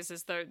delays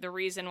as the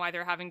reason why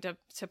they're having to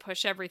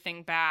push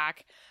everything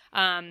back.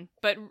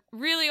 But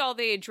really all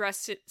they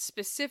addressed it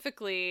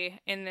specifically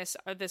in this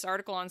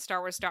article on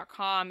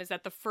StarWars.com is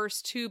that the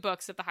first 2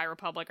 books of the High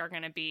Republic are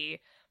going to be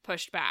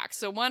pushed back.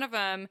 So one of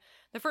them,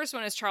 the first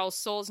one is Charles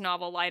Soule's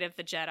novel Light of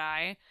the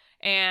Jedi,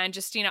 and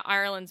Justina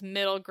Ireland's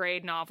middle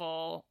grade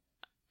novel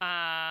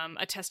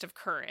A Test of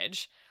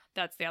Courage.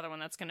 That's the other one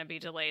that's going to be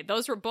delayed.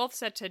 Those were both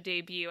set to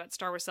debut at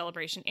Star Wars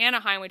Celebration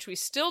Anaheim, which we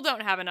still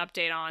don't have an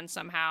update on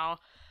somehow.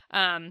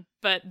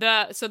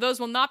 So those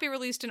will not be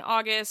released in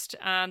August.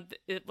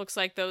 It looks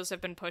like those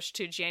have been pushed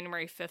to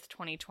January 5th,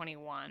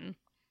 2021.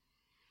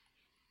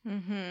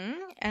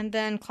 And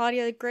then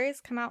Claudia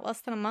Gray's come out less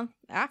than a month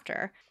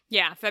after.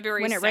 Yeah,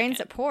 February 2nd. When it rains,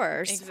 it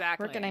pours.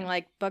 Exactly. We're getting,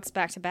 like, books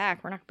back to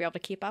back. We're not going to be able to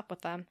keep up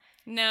with them.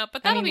 No,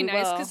 but that'll be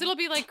nice, will. because it'll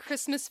be, like,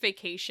 Christmas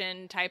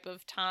vacation type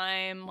of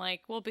time.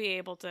 Like, we'll be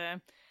able to...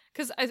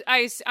 Because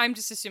I'm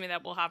just assuming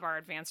that we'll have our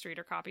advanced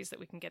reader copies that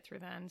we can get through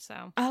then,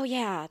 so... Oh,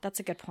 yeah, that's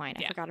a good point.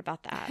 I Yeah. forgot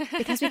about that.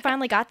 Because we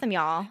finally got them,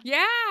 y'all.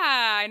 Yeah,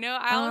 I know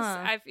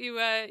Alice.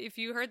 If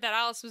you heard that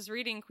Alice was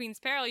reading Queen's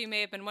Peril, you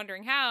may have been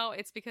wondering how.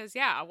 It's because,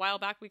 a while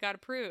back we got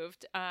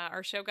approved.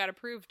 Our show got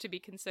approved to be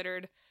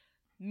considered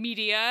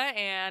media,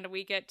 and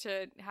we get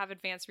to have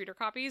advanced reader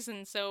copies,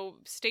 and so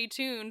stay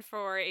tuned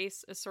for a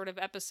sort of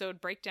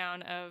episode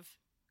breakdown of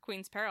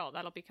Queen's Peril.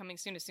 That'll be coming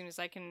soon as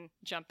I can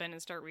jump in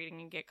and start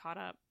reading and get caught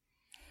up.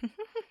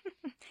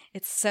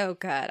 It's so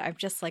good.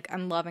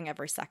 I'm loving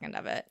every second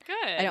of it.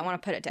 Good. I don't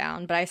want to put it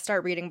down, but I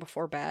start reading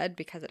before bed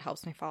because it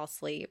helps me fall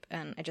asleep,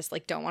 and I just,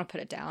 like, don't want to put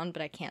it down,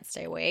 but I can't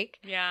stay awake.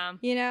 Yeah.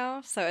 You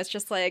know? So it's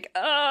just like,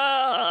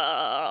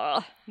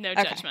 ugh. No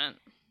Okay. judgment.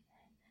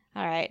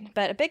 All right.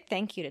 But a big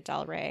thank you to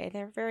Del Rey.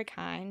 They're very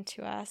kind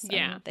to us.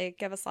 Yeah. And they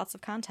give us lots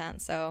of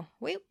content. So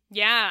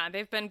Yeah,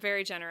 they've been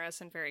very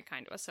generous and very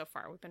kind to us so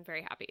far. We've been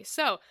very happy.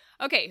 So,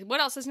 okay, what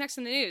else is next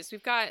in the news?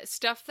 We've got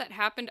stuff that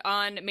happened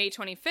on May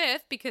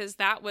 25th, because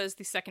that was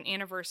the 2nd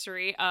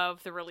anniversary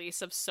of the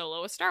release of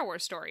Solo: A Star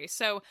Wars Story.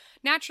 So,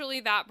 naturally,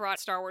 that brought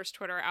Star Wars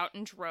Twitter out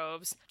in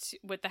droves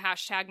with the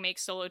hashtag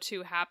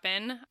 #MakeSolo2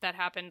 happen. That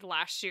happened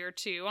last year,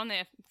 too, on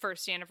the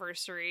 1st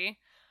anniversary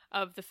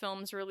of the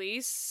film's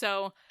release.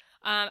 So,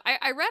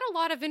 I read a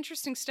lot of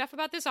interesting stuff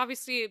about this.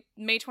 Obviously,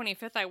 May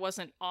 25th, I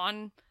wasn't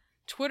on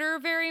Twitter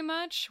very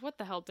much. What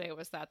the hell day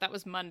was that? That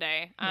was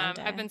Monday.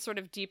 Monday. I've been sort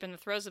of deep in the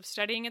throes of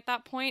studying at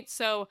that point,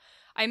 so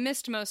I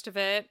missed most of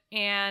it.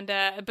 And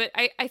but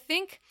I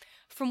think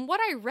from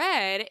what I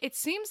read, it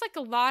seems like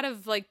a lot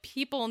of, like,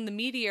 people in the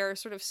media are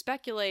sort of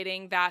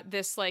speculating that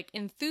this, like,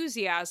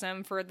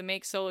 enthusiasm for the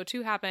Make Solo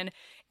 2 happen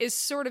is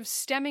sort of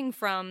stemming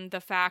from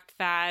the fact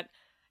that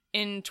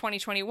in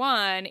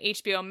 2021,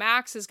 HBO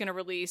Max is going to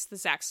release the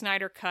Zack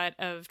Snyder cut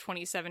of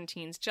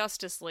 2017's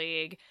Justice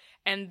League,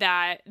 and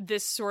that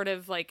this sort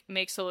of, like,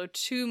 Make Solo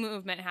 2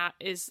 movement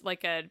is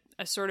like a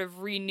sort of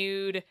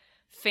renewed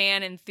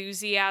fan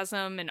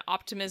enthusiasm and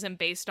optimism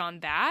based on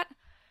that,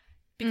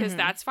 because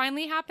that's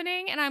finally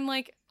happening. And I'm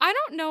like, I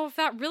don't know if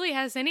that really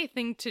has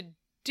anything to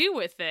do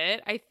with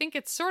it. I think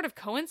it's sort of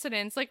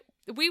coincidence. Like,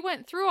 we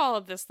went through all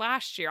of this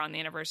last year on the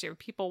anniversary of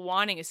people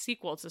wanting a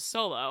sequel to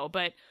Solo,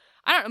 but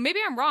I don't know. Maybe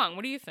I'm wrong.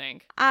 What do you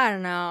think? I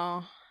don't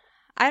know.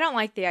 I don't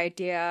like the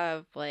idea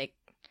of like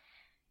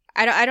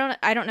I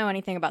don't know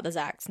anything about the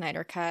Zack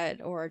Snyder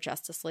cut or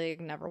Justice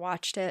League. Never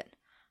watched it.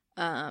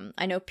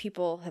 I know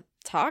people have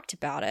talked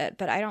about it,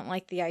 but I don't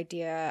like the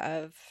idea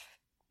of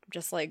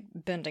just like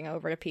bending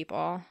over to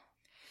people.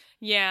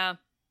 Yeah.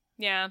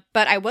 Yeah.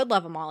 But I would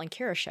love a Maul and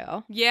Kira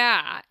show.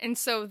 Yeah. And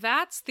so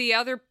that's the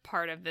other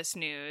part of this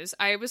news.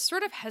 I was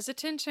sort of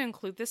hesitant to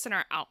include this in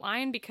our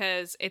outline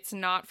because it's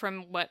not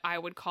from what I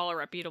would call a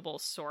reputable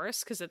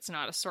source, because it's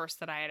not a source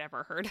that I had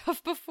ever heard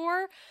of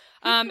before.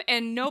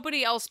 And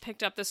nobody else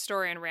picked up this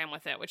story and ran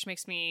with it, which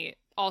makes me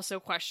also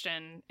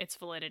question its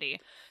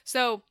validity.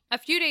 So a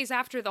few days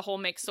after the whole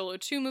Make Solo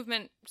 2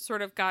 movement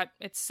sort of got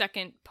its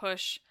second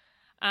push,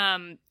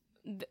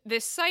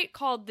 this site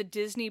called the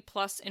Disney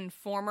Plus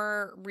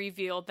Informer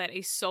revealed that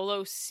a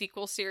Solo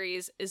sequel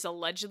series is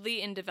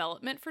allegedly in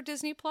development for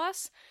Disney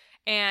Plus,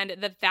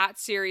 and that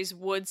series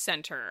would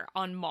center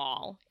on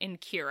Maul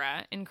and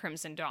Kira in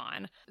Crimson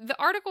Dawn. The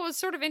article is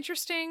sort of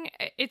interesting.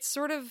 It's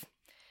sort of...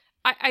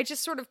 I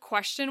just sort of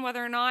question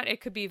whether or not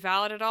it could be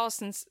valid at all,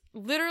 since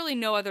literally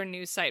no other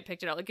news site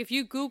picked it up. Like, if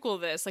you Google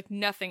this, like,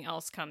 nothing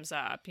else comes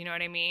up. You know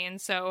what I mean?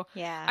 So,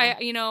 yeah.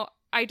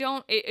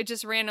 It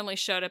just randomly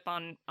showed up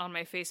on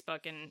my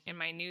Facebook and in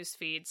my news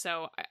feed.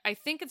 So I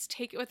think it's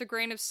take it with a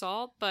grain of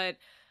salt. But,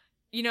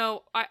 you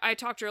know, I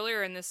talked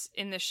earlier in this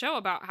show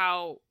about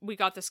how we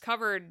got this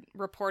covered,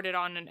 reported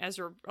on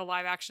a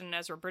live action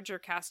Ezra Bridger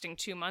casting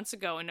 2 months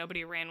ago, and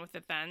nobody ran with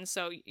it then.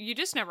 So you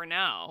just never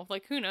know.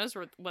 Like, who knows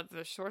what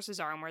the sources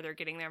are and where they're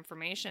getting their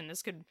information.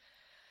 This could,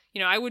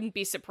 you know, I wouldn't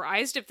be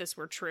surprised if this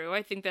were true.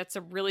 I think that's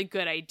a really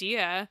good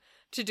idea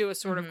to do a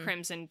sort of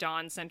Crimson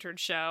Dawn-centered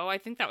show. I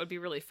think that would be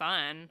really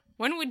fun.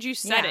 When would you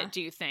set it,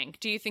 do you think?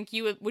 Do you think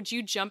would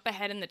you jump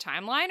ahead in the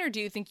timeline, or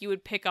do you think you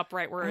would pick up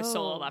right where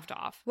Solo left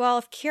off? Well,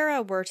 if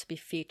Kira were to be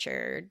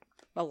featured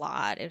a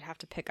lot, it'd have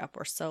to pick up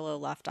where Solo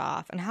left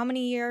off. And how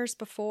many years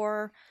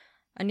before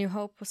A New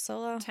Hope was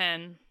Solo?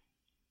 10.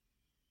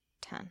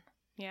 10.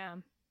 Yeah.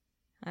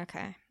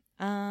 Okay.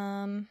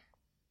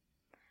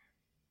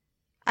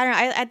 I don't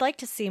know. I'd like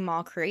to see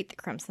Maul create the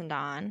Crimson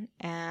Dawn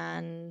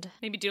and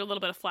maybe do a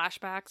little bit of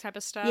flashback type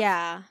of stuff.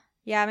 Yeah,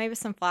 maybe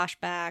some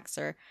flashbacks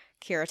or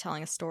Kira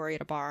telling a story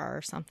at a bar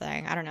or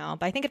something. I don't know,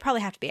 but I think it'd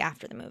probably have to be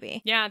after the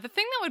movie. Yeah, the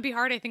thing that would be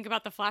hard, I think,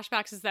 about the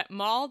flashbacks is that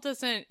Maul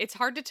doesn't. It's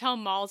hard to tell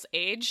Maul's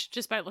age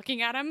just by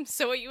looking at him.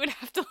 So you would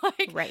have to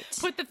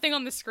put the thing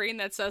on the screen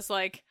that says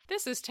like,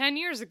 this is 10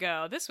 years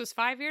ago, this was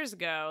 5 years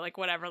ago, like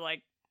whatever.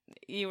 Like,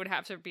 you would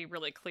have to be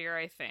really clear,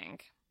 I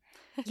think.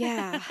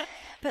 Yeah,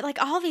 but like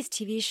all these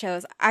TV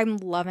shows, I'm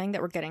loving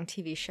that we're getting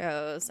TV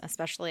shows,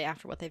 especially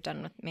after what they've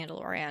done with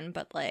Mandalorian,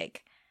 but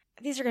like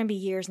these are going to be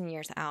years and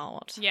years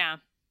out. Yeah.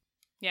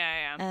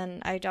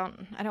 And I don't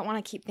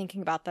want to keep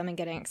thinking about them and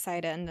getting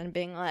excited and then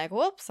being like,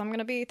 whoops, I'm going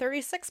to be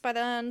 36 by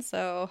then,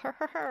 so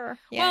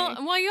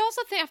Well, you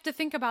also have to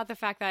think about the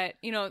fact that,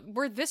 you know,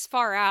 we're this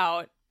far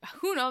out.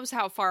 Who knows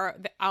how far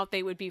out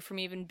they would be from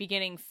even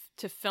beginning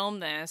to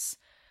film this.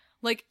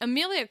 Like,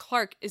 Emilia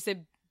Clarke is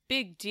a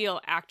big deal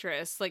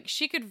actress. Like,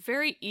 she could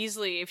very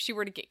easily, if she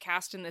were to get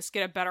cast in this,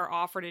 get a better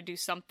offer to do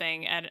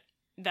something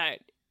that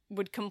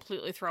would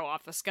completely throw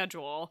off the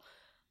schedule.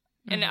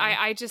 And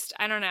I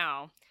don't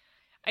know.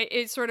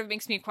 It sort of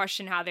makes me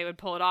question how they would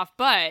pull it off,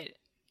 but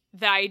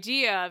the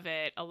idea of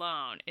it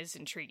alone is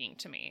intriguing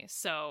to me.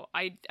 So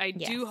I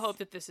do hope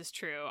that this is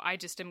true. I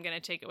just am going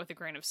to take it with a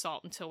grain of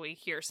salt until we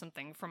hear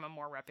something from a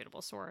more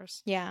reputable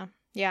source. Yeah,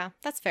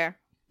 that's fair.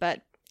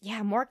 But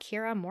yeah, more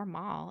Kira, more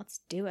Maul. Let's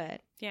do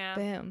it. Yeah.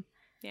 Boom.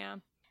 Yeah.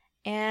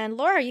 And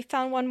Laura, you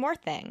found one more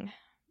thing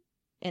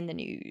in the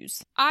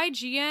news.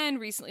 IGN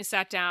recently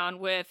sat down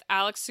with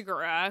Alex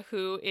Segura,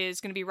 who is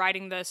going to be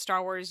writing the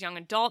Star Wars young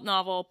adult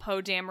novel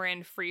Poe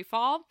Dameron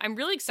Freefall. I'm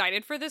really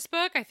excited for this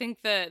book. I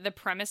think the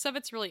premise of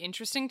it's really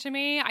interesting to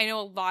me. I know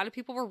a lot of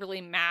people were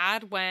really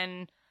mad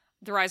when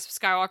The Rise of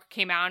Skywalker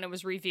came out and it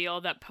was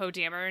revealed that Poe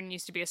Dameron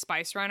used to be a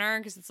spice runner,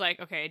 because it's like,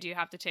 okay, do you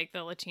have to take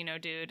the Latino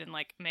dude and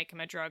like make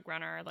him a drug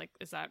runner? Like,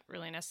 is that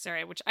really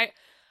necessary? Which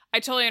I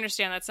totally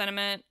understand that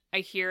sentiment. I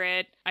hear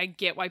it. I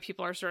get why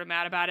people are sort of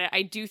mad about it.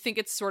 I do think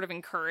it's sort of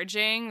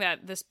encouraging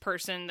that this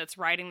person that's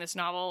writing this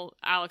novel,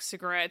 Alex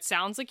Segura, it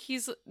sounds like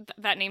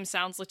that name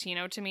sounds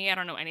Latino to me. I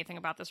don't know anything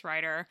about this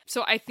writer.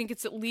 So I think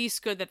it's at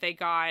least good that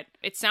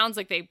it sounds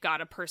like they've got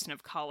a person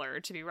of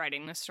color to be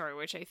writing this story,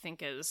 which I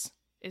think is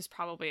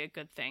probably a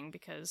good thing,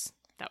 because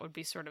that would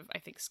be sort of, I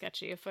think,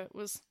 sketchy if it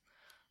was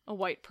a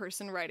white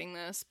person writing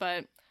this.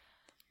 But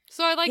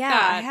so I like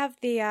that. Yeah, I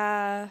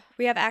have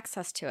we have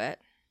access to it.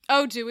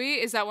 Oh, do we?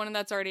 Is that one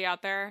that's already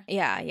out there?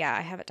 Yeah,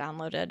 I have it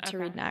downloaded to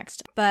read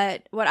next.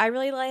 But what I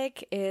really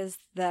like is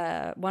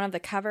one of the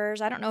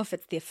covers. I don't know if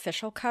it's the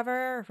official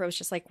cover or if it was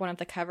just like one of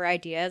the cover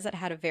ideas that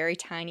had a very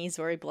tiny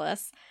Zori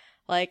Bliss.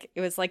 Like,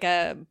 it was like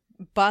a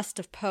bust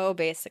of Poe,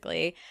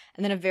 basically,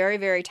 and then a very,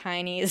 very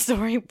tiny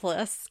Zori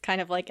Bliss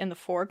kind of like in the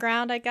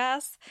foreground, I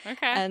guess.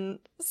 Okay. And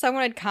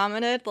someone had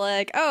commented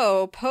like,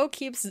 oh, Poe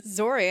keeps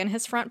Zori in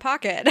his front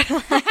pocket.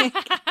 Like,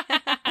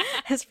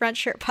 his front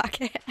shirt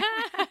pocket.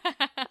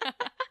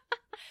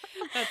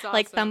 That's That's awesome.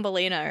 Like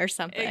Thumbelina or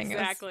something.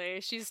 Exactly.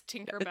 She's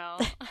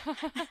Tinkerbell.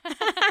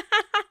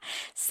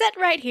 Sit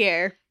right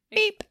here.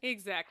 Beep.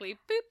 Exactly.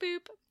 Boop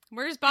boop.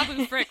 Where's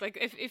Babu Frick? Like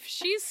if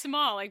she's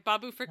small, like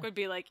Babu Frick would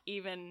be like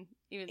even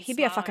He'd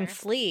be a fucking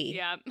flea.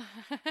 Yeah.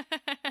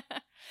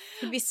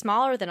 He'd be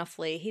smaller than a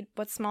flea.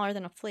 What's smaller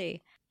than a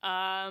flea?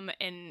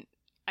 And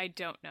I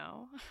don't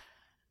know.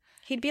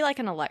 He'd be like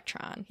an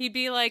electron. He'd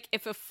be like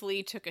if a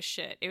flea took a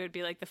shit. It would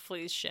be like the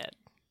flea's shit.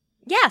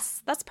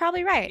 Yes, that's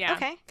probably right. Yeah.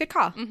 Okay, good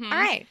call. Mm-hmm. All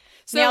right.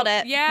 So, Nailed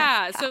it.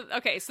 Yeah.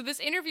 So this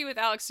interview with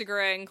Alex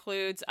Segura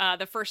includes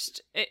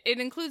it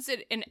includes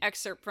an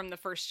excerpt from the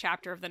first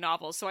chapter of the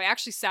novel. So I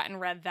actually sat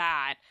and read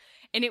that.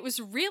 And it was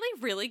really,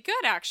 really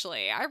good,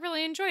 actually. I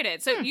really enjoyed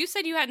it. So you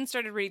said you hadn't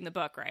started reading the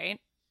book, right?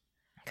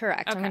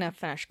 Correct. Okay. I'm going to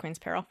finish Queen's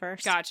Peril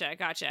first. Gotcha.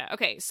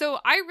 Okay, so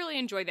I really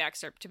enjoyed the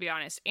excerpt, to be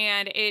honest.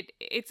 And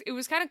it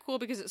was kind of cool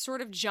because it sort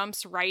of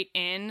jumps right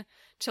in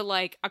to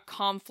like a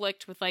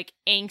conflict with like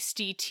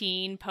angsty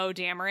teen Poe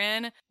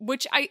Dameron,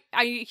 which I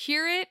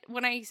hear it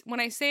when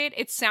I say it,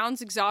 it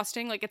sounds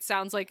exhausting. Like it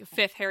sounds like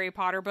fifth Harry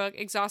Potter book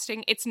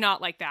exhausting. It's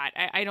not like that.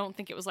 I don't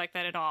think it was like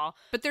that at all.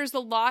 But there's a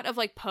lot of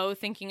like Poe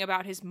thinking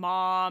about his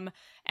mom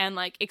and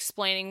like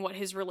explaining what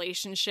his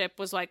relationship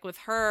was like with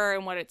her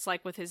and what it's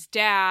like with his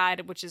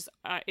dad, which is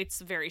it's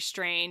very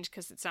strange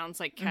because it sounds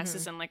like Kes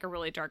is in like a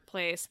really dark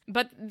place.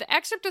 But the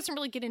excerpt doesn't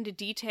really get into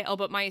detail,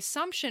 but my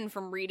assumption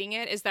from reading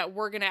it is that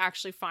we're going to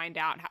actually find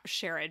out how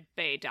Sherrod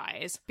Bay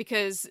dies,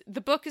 because the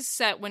book is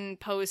set when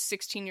Poe is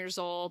 16 years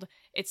old.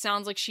 It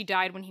sounds like she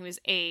died when he was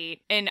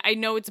 8. And I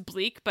know it's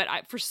bleak, but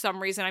for some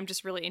reason I'm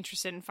just really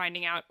interested in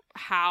finding out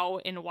how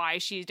and why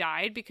she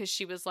died, because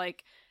she was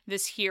like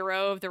this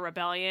hero of the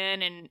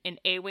rebellion and an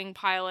A-Wing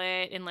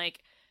pilot and like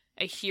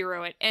a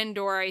hero at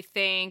Endor, I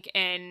think.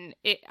 And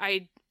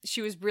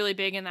she was really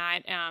big in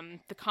that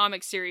the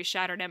comic series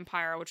Shattered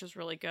Empire, which was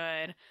really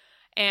good.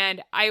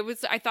 And I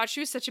thought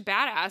she was such a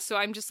badass. So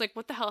I'm just like,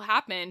 what the hell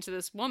happened to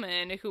this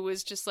woman who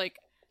was just like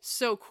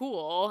so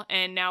cool?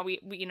 And now we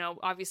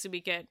obviously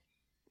we get,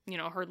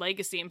 her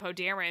legacy in Poe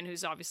Dameron,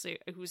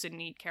 who's a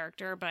neat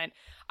character, but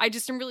I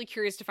just am really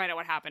curious to find out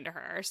what happened to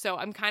her. So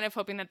I'm kind of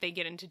hoping that they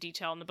get into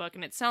detail in the book,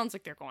 and it sounds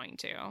like they're going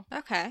to.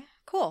 Okay,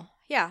 cool.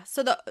 Yeah.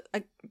 So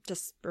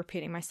just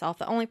repeating myself,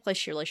 the only place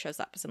she really shows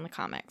up is in the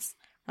comics.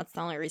 That's the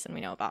only reason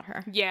we know about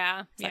her.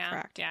 Yeah. Is that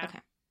correct? Yeah. Okay.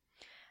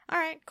 All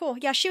right, cool.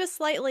 Yeah, she was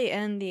slightly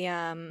in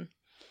the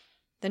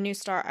new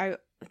Star. I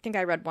think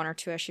I read 1 or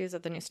 2 issues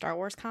of the new Star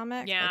Wars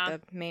comic,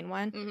 like the main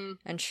one,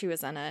 and she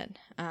was in it.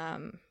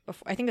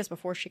 Before, I think it was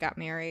before she got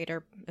married,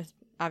 or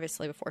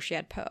obviously before she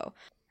had Poe.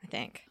 I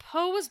think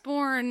Poe was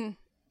born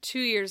 2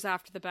 years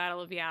after the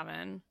Battle of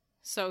Yavin,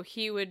 so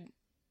he would,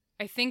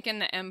 I think, in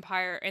the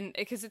Empire, and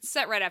because it's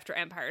set right after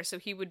Empire, so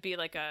he would be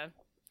like a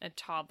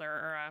toddler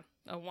or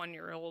a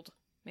 1-year-old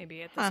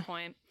maybe at this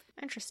point.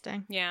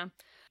 Interesting. Yeah.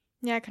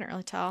 Yeah, I couldn't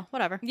really tell.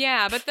 Whatever.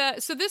 Yeah,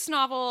 but so this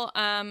novel,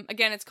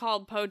 again, it's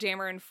called Poe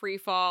Dameron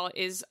Freefall,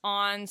 is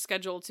on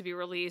schedule to be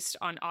released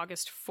on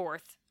August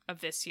 4th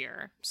of this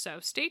year. So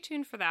stay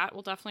tuned for that.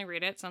 We'll definitely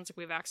read it. Sounds like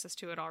we have access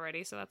to it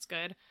already, so that's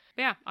good.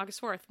 But yeah,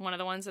 August 4th, one of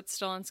the ones that's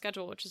still on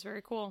schedule, which is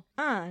very cool.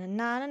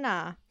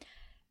 Nah.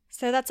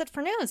 So that's it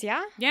for news,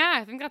 yeah? Yeah,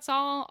 I think that's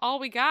all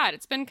we got.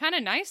 It's been kind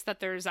of nice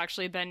that there's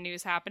actually been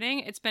news happening.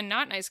 It's been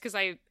not nice because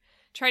I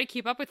try to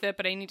keep up with it,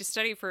 but I need to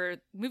study for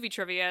movie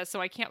trivia, so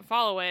I can't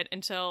follow it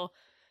until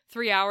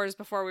 3 hours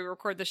before we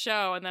record the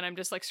show, and then I'm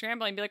just like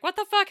scrambling and be like, what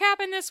the fuck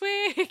happened this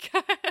week?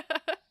 Oh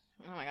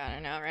my god, I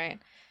know, right?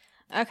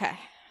 Okay,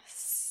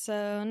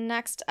 so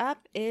next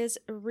up is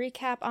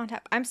Recap on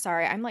Tap. I'm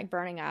sorry, I'm like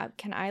burning up.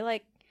 Can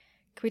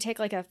we take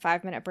like a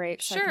 5-minute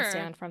break so I can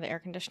stand in front of the air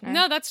conditioner?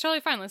 No, that's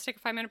totally fine. Let's take a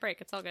 5-minute break.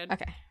 It's all good.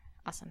 Okay,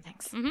 awesome,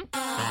 thanks.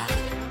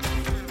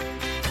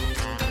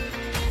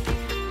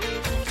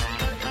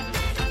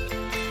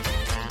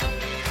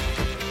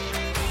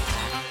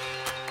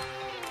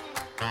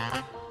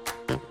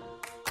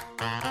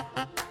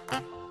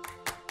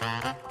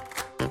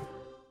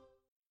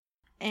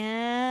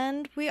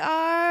 And we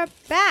are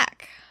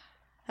back.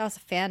 That was a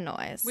fan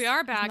noise. We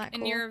are back,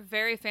 and cool? you're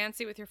very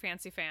fancy with your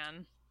fancy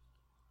fan.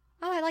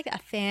 Oh, I like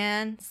that.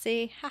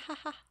 Fancy. Ha ha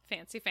ha.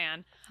 Fancy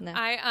fan. No.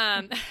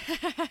 I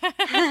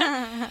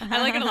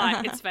like it a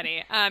lot. It's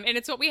funny. And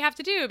it's what we have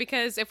to do,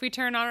 because if we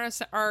turn on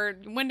our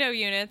window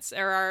units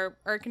or our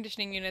air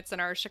conditioning units in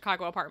our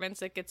Chicago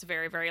apartments, it gets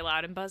very, very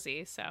loud and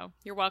buzzy. So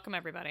you're welcome,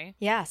 everybody.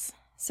 Yes.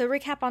 So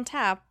Recap on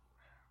Tap.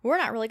 We're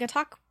not really going to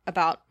talk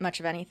about much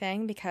of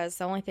anything because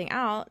the only thing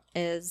out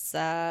is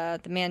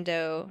the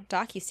Mando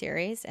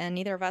docuseries, and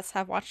neither of us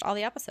have watched all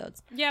the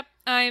episodes. Yep,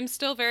 I'm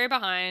still very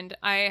behind.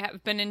 I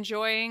have been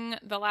enjoying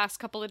the last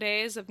couple of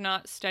days of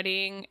not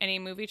studying any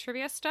movie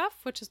trivia stuff,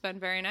 which has been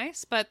very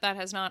nice, but that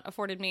has not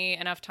afforded me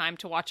enough time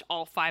to watch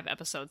all 5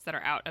 episodes that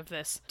are out of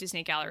this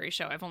Disney Gallery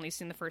show. I've only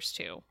seen the first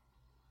 2.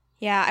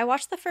 Yeah, I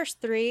watched the first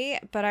 3,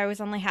 but I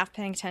was only half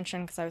paying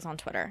attention because I was on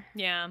Twitter.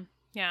 Yeah,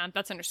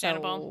 that's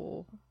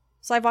understandable.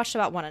 So I've watched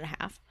about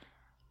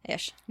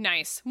 1.5-ish.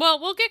 Nice. Well,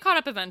 we'll get caught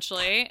up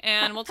eventually,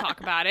 and we'll talk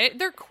about it.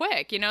 They're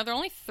quick, they're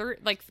only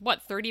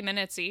 30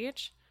 minutes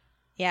each.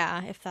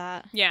 Yeah, if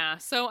that. Yeah,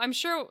 so I'm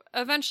sure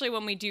eventually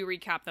when we do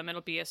recap them,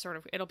 it'll be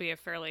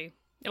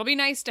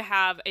nice to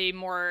have a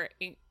more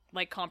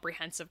like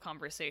comprehensive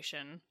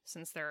conversation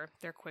since they're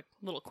quick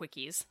little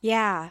quickies.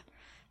 Yeah.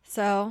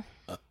 So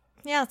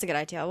yeah, that's a good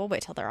idea. We'll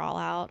wait till they're all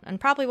out, and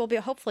probably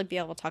we'll hopefully be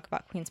able to talk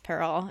about Queen's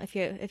Peril if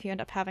you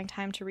end up having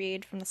time to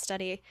read from the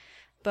study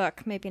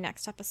book, maybe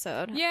next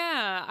episode.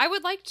 Yeah, I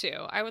would like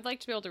to. I would like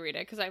to be able to read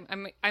it because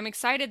I'm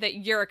excited that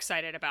you're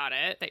excited about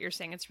it. That you're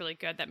saying it's really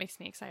good. That makes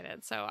me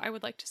excited. So I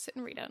would like to sit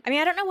and read it. I mean,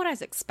 I don't know what I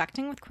was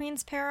expecting with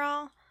Queen's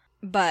Peril,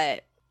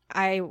 but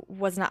I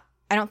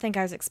don't think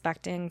I was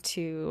expecting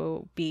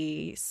to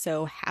be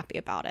so happy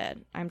about it.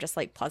 I'm just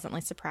like pleasantly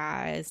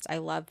surprised. I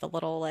love the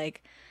little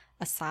like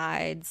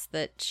asides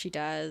that she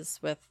does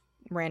with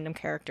random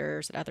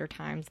characters at other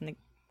times in the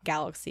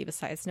galaxy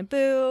besides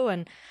Naboo,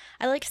 and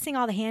I like seeing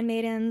all the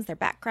handmaidens, their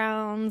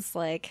backgrounds,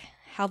 like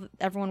how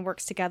everyone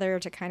works together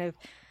to kind of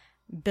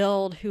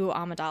build who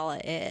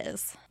Amidala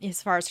is.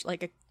 As far as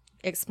like it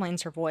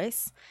explains her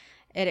voice,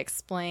 it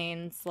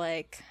explains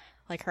like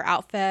her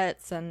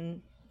outfits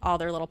and all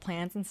their little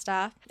plans and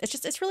stuff.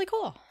 It's really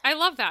cool. I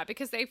love that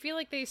because they feel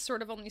like they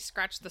sort of only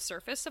scratched the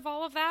surface of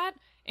all of that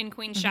in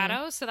Queen's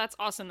Shadow, so that's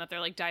awesome that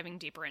they're like diving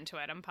deeper into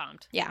it. I'm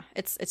pumped. Yeah,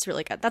 it's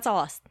really good. That's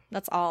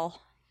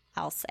all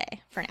I'll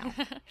say for now.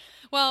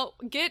 Well,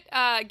 get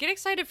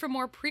excited for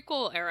more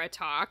prequel era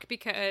talk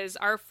because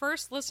our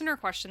first listener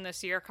question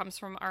this year comes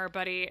from our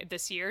buddy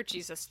this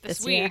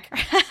week.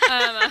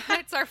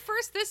 It's our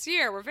first this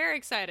year. We're very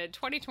excited.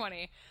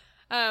 2020.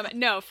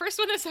 No, first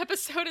one this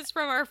episode is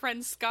from our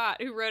friend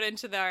Scott, who wrote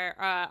into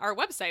our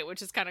website,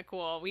 which is kind of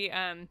cool.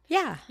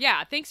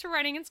 Yeah. Thanks for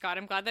writing in, Scott.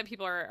 I'm glad that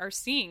people are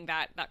seeing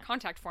that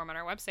contact form on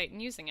our website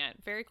and using it.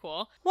 Very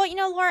cool. Well,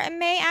 Laura, it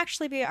may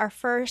actually be our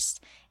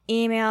first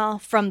email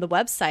from the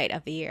website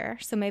of the year,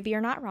 so maybe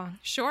you're not wrong.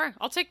 Sure,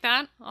 I'll take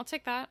that.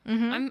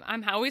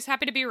 I'm always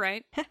happy to be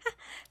right.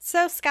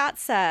 So Scott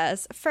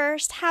says,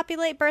 first, happy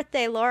late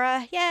birthday,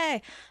 Laura.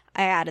 Yay!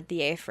 I added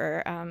the A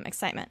for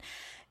excitement.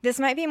 This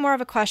might be more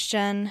of a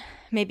question,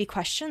 maybe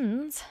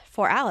questions,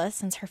 for Alice,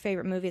 since her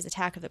favorite movie is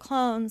Attack of the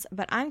Clones,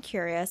 but I'm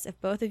curious if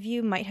both of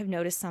you might have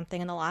noticed something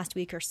in the last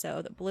week or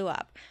so that blew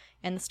up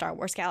in the Star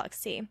Wars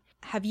galaxy.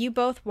 Have you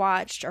both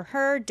watched or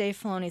heard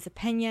Dave Filoni's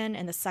opinion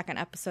in the second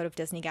episode of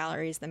Disney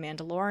Gallery's The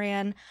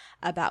Mandalorian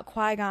about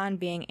Qui-Gon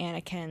being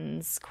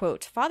Anakin's,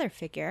 quote, father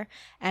figure,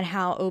 and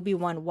how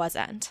Obi-Wan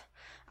wasn't?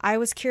 I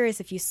was curious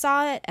if you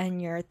saw it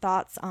and your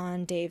thoughts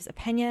on Dave's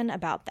opinion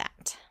about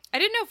that. I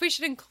didn't know if we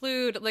should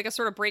include like a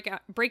sort of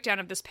breakdown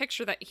of this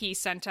picture that he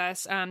sent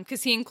us,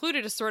 because he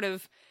included a sort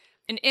of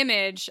an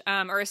image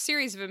or a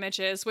series of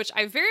images, which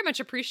I very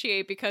much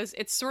appreciate because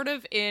it's sort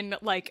of in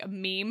like a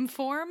meme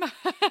form.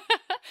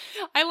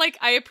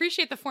 I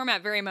appreciate the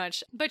format very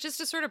much, but just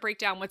to sort of break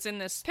down what's in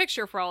this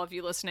picture for all of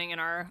you listening in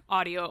our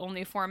audio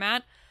only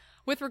format.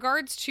 With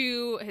regards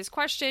to his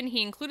question,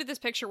 he included this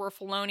picture where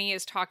Filoni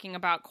is talking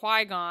about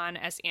Qui-Gon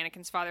as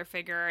Anakin's father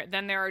figure.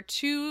 Then there are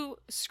two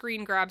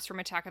screen grabs from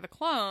Attack of the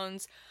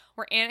Clones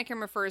where Anakin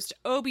refers to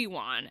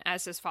Obi-Wan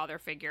as his father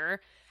figure.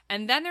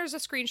 And then there's a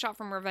screenshot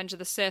from Revenge of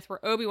the Sith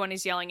where Obi-Wan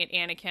is yelling at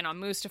Anakin on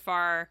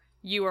Mustafar,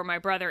 "You are my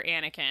brother,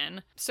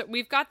 Anakin." So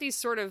we've got these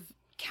sort of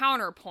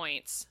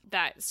counterpoints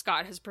that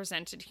Scott has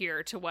presented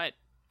here to what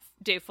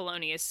Dave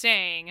Filoni is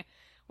saying,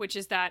 which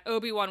is that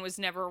Obi-Wan was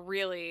never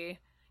really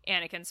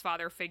Anakin's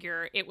father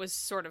figure. It was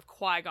sort of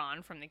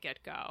Qui-Gon from the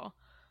get-go.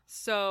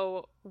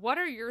 So what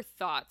are your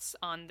thoughts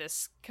on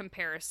this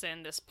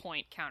comparison, this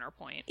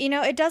counterpoint?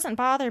 It doesn't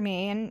bother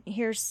me, and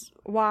here's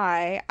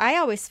why. I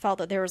always felt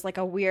that there was like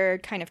a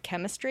weird kind of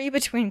chemistry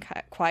between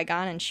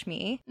Qui-Gon and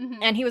Shmi,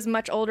 and he was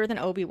much older than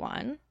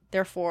Obi-Wan,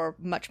 therefore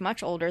much,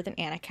 much older than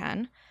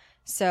Anakin.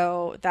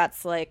 So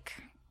that's like,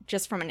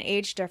 just from an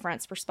age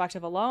difference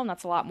perspective alone,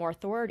 that's a lot more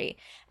authority.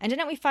 And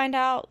didn't we find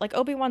out, like,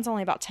 Obi-Wan's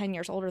only about 10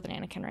 years older than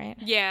Anakin, right?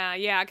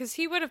 Yeah, because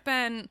he would have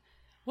been,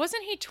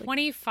 wasn't he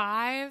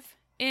 25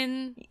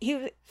 in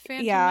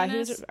Phantom Menace? He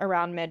was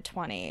around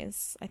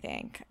mid-20s, I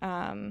think.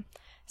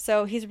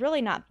 So he's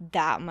really not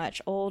that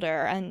much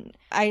older. And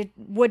I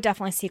would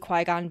definitely see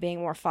Qui-Gon being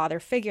more father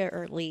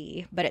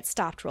figurely, but it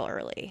stopped real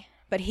early.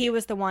 But he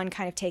was the one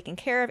kind of taking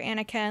care of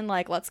Anakin,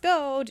 like, let's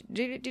go,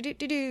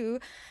 do.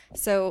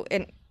 So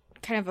in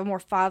kind of a more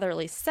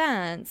fatherly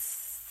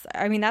sense,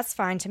 I mean, that's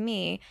fine to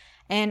me.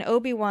 And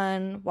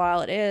Obi-Wan,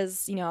 while it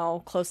is,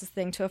 closest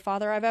thing to a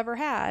father I've ever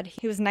had,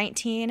 he was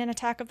 19 in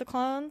Attack of the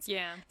Clones.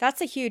 Yeah.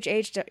 That's a huge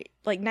age,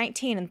 like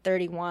 19 and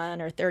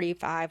 31 or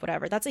 35,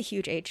 whatever. That's a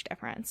huge age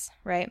difference,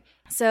 right?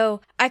 So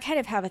I kind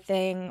of have a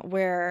thing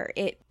where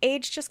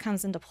age just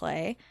comes into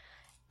play.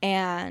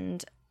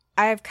 And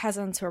I have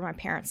cousins who are my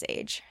parents'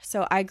 age.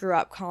 So I grew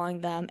up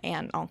calling them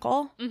aunt and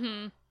uncle,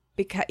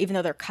 because even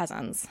though they're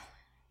cousins,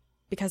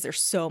 because they're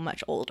so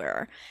much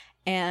older.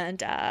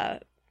 And, and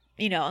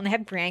they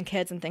have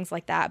grandkids and things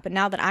like that. But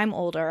now that I'm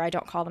older, I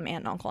don't call them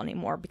aunt and uncle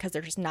anymore because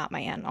they're just not my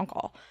aunt and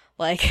uncle.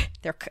 Like,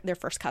 they're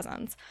first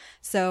cousins.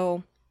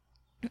 So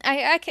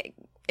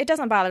it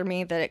doesn't bother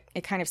me that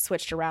it kind of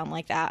switched around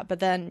like that. But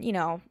then,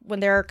 when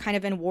they're kind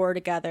of in war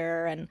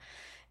together and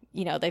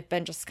you know, they've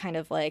been just kind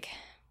of like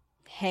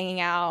hanging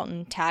out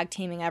and tag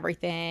teaming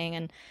everything.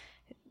 And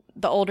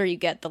the older you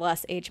get, the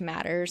less age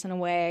matters in a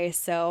way.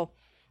 So,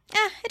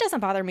 it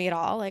doesn't bother me at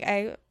all. Like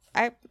I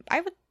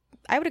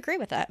would agree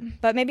with that.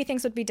 But maybe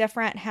things would be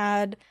different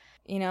had,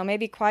 you know,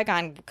 maybe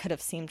Qui-Gon could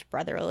have seemed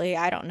brotherly.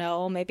 I don't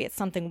know. Maybe it's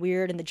something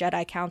weird in the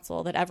Jedi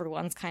Council that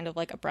everyone's kind of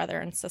like a brother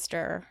and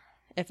sister.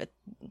 If it,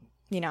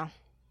 you know.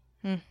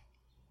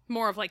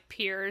 More of like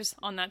peers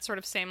on that sort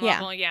of same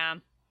level. Yeah.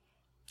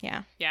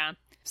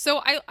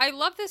 So I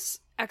love this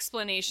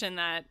explanation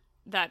that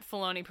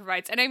Filoni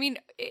provides. And I mean,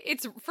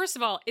 it's, first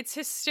of all, it's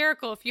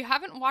hysterical. If you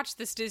haven't watched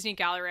this Disney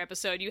Gallery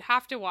episode, you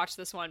have to watch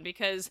this one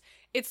because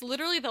it's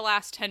literally the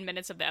last 10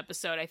 minutes of the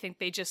episode. I think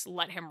they just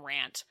let him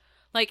rant.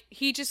 Like,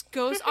 he just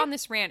goes on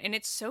this rant, and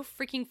it's so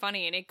freaking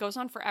funny, and it goes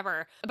on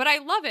forever. But I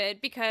love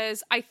it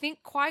because I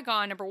think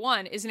Qui-Gon, number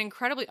one, is an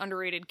incredibly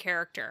underrated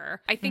character.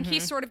 I think he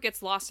sort of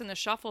gets lost in the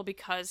shuffle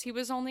because he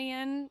was only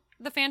in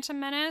The Phantom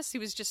Menace. He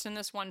was just in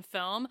this one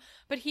film.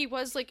 But he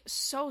was, like,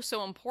 so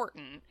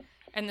important.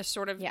 And the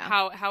sort of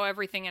how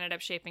everything ended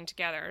up shaping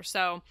together.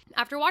 So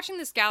after watching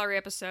this gallery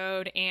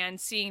episode and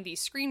seeing these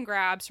screen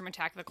grabs from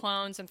Attack of the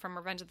Clones and from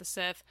Revenge of the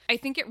Sith, I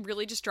think it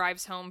really just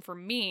drives home for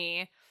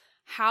me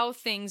how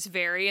things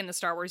vary in the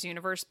Star Wars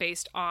universe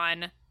based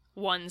on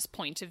one's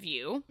point of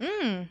view.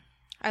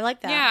 I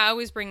like that. Yeah, I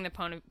always bring the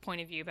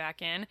point of view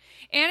back in.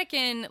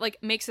 Anakin, like,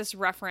 makes this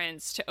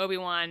reference to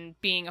Obi-Wan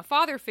being a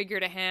father figure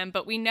to him,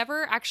 but we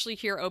never actually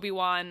hear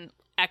Obi-Wan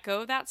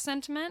echo that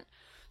sentiment.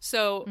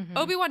 So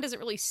Obi-Wan doesn't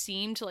really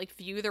seem to, like,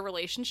 view the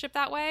relationship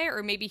that way,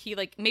 or maybe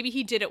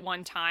he did at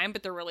one time,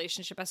 but the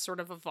relationship has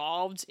sort of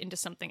evolved into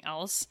something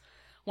else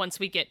once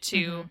we get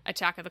to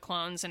Attack of the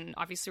Clones and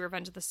obviously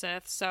Revenge of the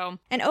Sith. So,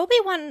 and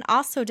Obi-Wan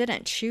also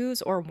didn't choose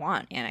or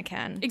want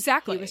Anakin.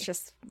 Exactly. He was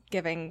just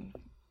doing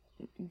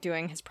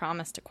his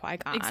promise to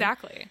Qui-Gon.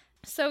 Exactly.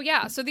 So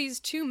yeah, so these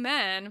two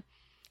men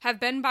have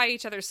been by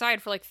each other's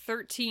side for like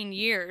 13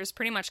 years,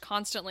 pretty much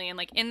constantly. And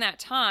like in that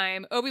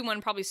time,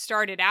 Obi-Wan probably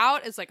started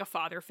out as like a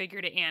father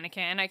figure to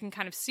Anakin. I can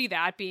kind of see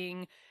that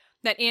being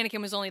that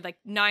Anakin was only like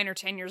 9 or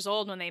 10 years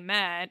old when they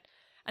met.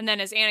 And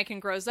then as Anakin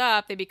grows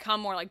up, they become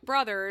more like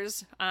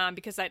brothers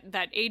because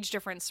that age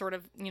difference sort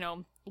of, you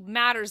know,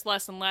 matters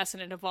less and less,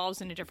 and it evolves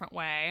in a different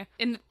way.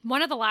 And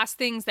one of the last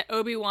things that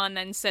Obi-Wan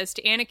then says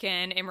to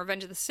Anakin in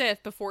Revenge of the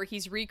Sith before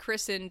he's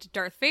rechristened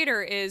Darth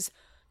Vader is,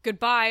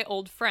 "Goodbye,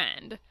 old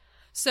friend."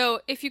 So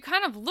if you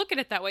kind of look at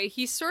it that way,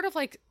 he's sort of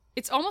like,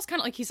 it's almost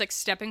kind of like he's like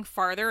stepping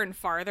farther and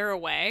farther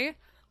away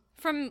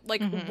from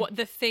like what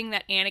the thing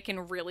that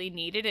Anakin really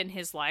needed in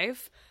his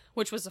life,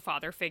 which was a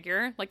father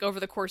figure. Like over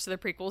the course of the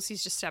prequels,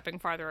 he's just stepping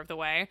farther of the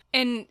way.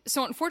 And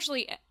so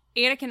unfortunately,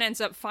 Anakin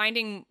ends up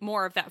finding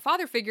more of that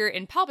father figure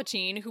in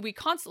Palpatine, who we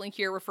constantly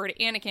hear refer to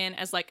Anakin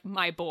as like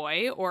my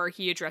boy, or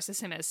he addresses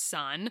him as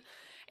son.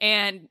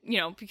 And, you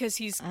know, because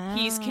he's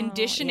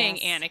conditioning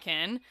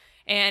Anakin.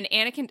 And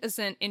Anakin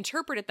doesn't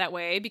interpret it that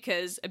way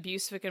because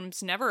abuse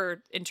victims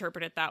never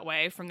interpret it that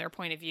way from their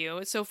point of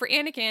view. So for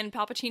Anakin,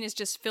 Palpatine is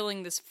just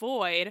filling this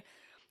void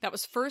that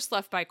was first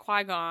left by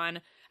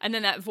Qui-Gon, and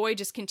then that void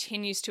just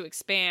continues to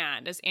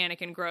expand as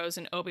Anakin grows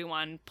and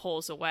Obi-Wan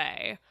pulls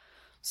away.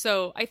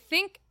 So I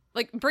think,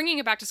 like, bringing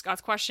it back to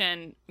Scott's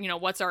question, you know,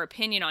 what's our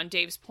opinion on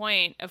Dave's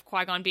point of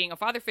Qui-Gon being a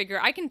father figure?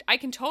 I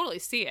can totally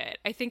see it.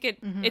 I think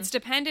it's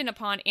dependent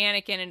upon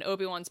Anakin and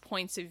Obi-Wan's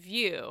points of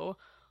view,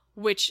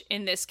 which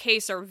in this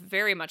case are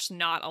very much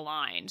not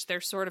aligned.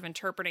 They're sort of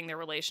interpreting their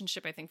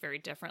relationship, I think, very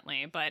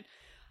differently. But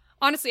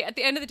honestly, at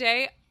the end of the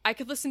day, I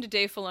could listen to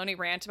Dave Filoni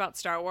rant about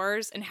Star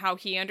Wars and how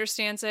he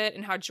understands it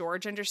and how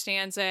George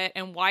understands it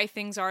and why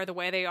things are the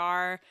way they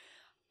are.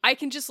 I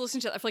can just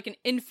listen to that for like an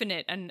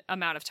infinite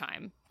amount of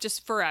time,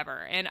 just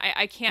forever. And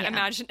I can't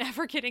imagine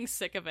ever getting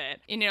sick of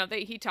it. And, you know,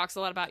 he talks a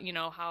lot about, you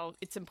know, how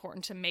it's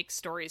important to make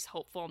stories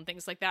hopeful and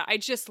things like that. I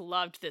just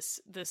loved this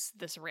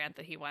rant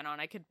that he went on.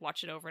 I could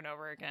watch it over and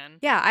over again.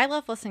 Yeah, I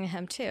love listening to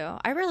him too.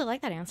 I really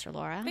like that answer,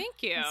 Laura.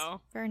 Thank you.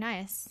 That's very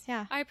nice.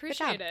 Yeah. I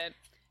appreciate it.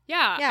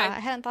 Yeah. Yeah, I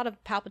hadn't thought of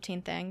the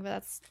Palpatine thing,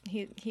 but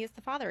he is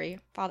the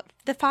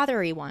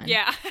fathery one.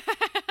 Yeah.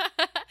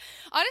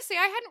 Honestly,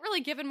 I hadn't really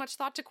given much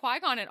thought to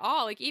Qui-Gon at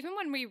all. Like, even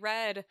when we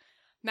read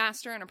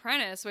Master and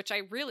Apprentice, which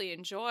I really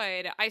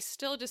enjoyed, I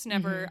still just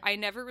never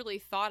really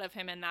thought of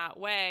him in that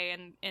way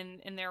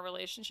and in their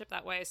relationship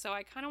that way. So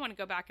I kind of want to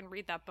go back and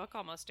read that book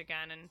almost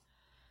again and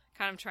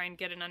kind of try and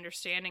get an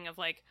understanding of,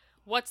 like,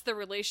 what's the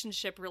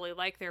relationship really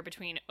like there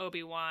between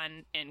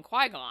Obi-Wan and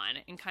Qui-Gon,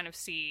 and kind of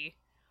see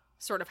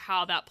sort of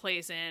how that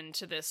plays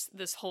into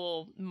this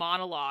whole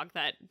monologue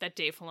that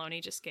Dave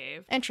Filoni just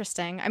gave.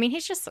 Interesting. I mean,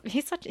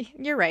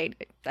 you're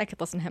right. I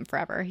could listen to him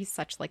forever. He's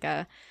such like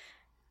a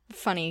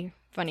funny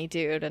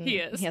dude, and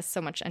he has so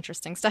much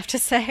interesting stuff to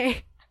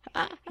say.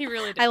 He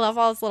really does. I love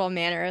all his little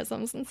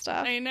mannerisms and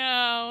stuff. I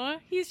know.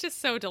 He's just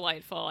so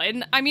delightful.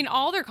 And I mean,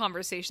 all their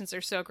conversations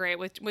are so great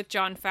with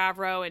Jon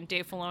Favreau and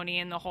Dave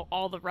Filoni and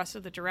all the rest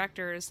of the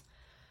directors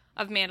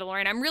of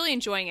Mandalorian. I'm really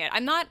enjoying it.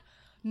 I'm not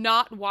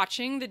not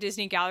watching the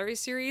Disney Gallery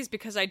series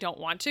because I don't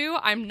want to.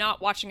 I'm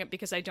not watching it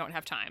because I don't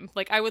have time.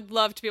 Like, I would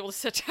love to be able to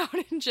sit down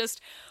and just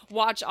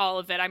watch all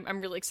of it.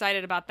 I'm really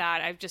excited about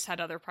that. I've just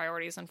had other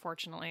priorities,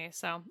 unfortunately.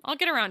 So I'll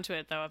get around to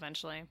it, though,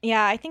 eventually.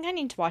 Yeah, I think I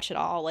need to watch it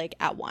all, like,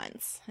 at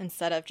once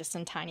instead of just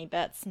in tiny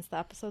bits since the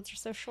episodes are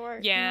so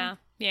short. Yeah, you know?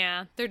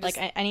 yeah. They're just...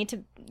 Like, I need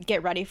to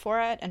get ready for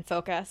it and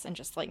focus and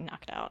just, like,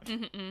 knock it out.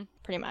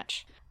 Pretty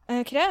much.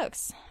 Okie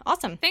dokes.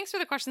 Awesome. Thanks for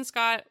the question,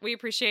 Scott. We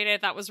appreciate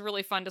it. That was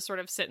really fun to sort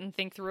of sit and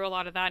think through a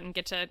lot of that and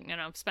get to,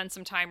 spend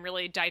some time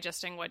really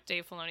digesting what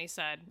Dave Filoni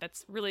said.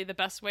 That's really the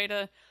best way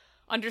to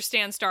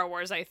understand Star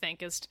Wars, I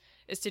think, is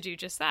to do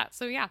just that.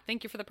 So yeah,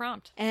 thank you for the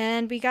prompt.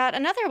 And we got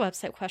another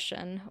website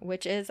question,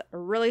 which is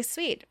really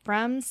sweet,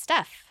 from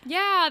Steph.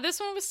 Yeah, this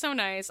one was so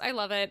nice. I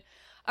love it.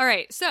 All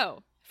right,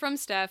 so from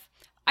Steph,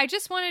 I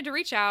just wanted to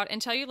reach out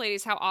and tell you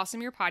ladies how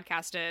awesome your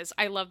podcast is.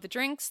 I love the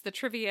drinks, the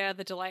trivia,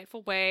 the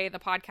delightful way the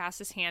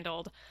podcast is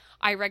handled.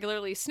 I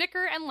regularly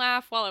snicker and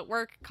laugh while at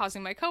work,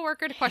 causing my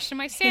coworker to question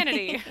my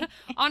sanity.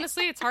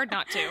 Honestly, it's hard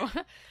not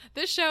to.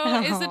 This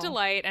show is a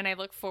delight, and I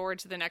look forward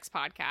to the next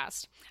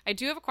podcast. I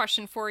do have a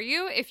question for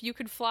you. If you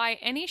could fly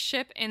any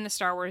ship in the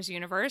Star Wars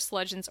universe,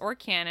 Legends or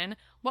canon,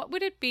 what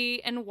would it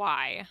be and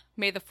why?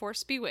 May the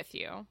Force be with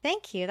you.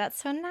 Thank you. That's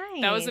so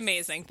nice. That was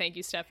amazing. Thank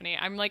you, Stephanie.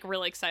 I'm like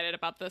really excited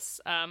about this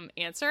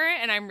answer,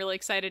 and I'm really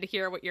excited to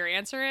hear what your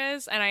answer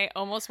is. And I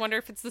almost wonder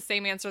if it's the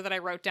same answer that I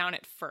wrote down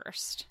at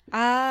first.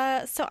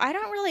 So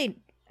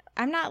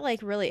I'm not like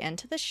really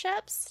into the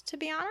ships, to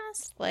be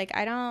honest. Like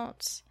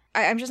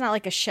I'm just not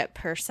like a ship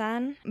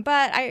person,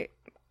 but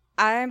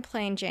I'm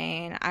plain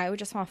Jane. I would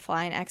just want to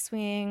fly an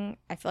X-Wing.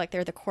 I feel like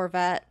they're the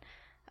Corvette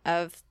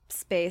of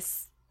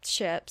space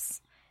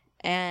ships.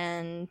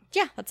 And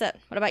yeah, that's it.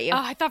 What about you?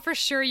 Oh, I thought for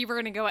sure you were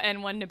going to go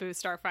N1 Naboo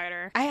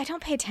Starfighter. I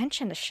don't pay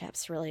attention to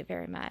ships really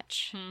very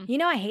much. You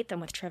know I hate them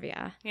with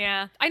trivia.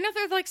 Yeah. I know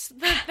they're like,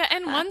 the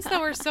N1s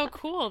though are so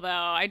cool though.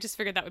 I just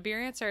figured that would be your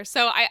answer.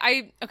 So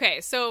okay,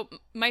 so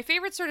my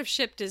favorite sort of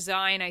ship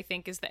design I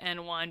think is the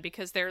N1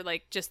 because they're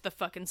like just the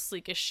fucking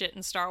sleekest shit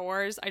in Star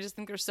Wars. I just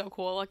think they're so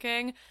cool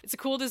looking. It's a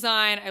cool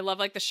design. I love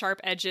like the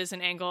sharp edges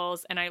and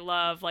angles, and I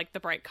love like the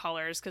bright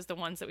colors because the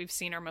ones that we've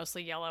seen are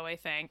mostly yellow, I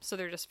think. So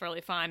they're just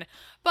really fun.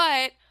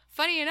 But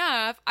funny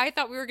enough, I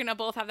thought we were going to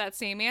both have that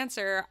same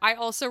answer. I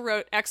also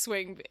wrote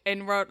X-Wing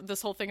and wrote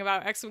this whole thing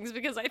about X-Wings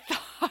because I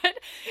thought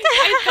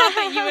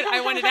that you would,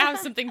 I wanted to have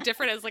something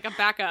different as like a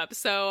backup.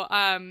 So,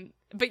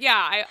 but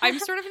yeah, I'm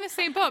sort of in the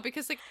same boat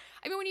because like,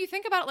 I mean, when you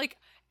think about it, like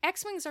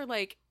X-Wings are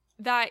like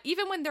that,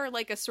 even when they're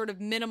like a sort of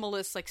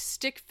minimalist, like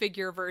stick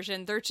figure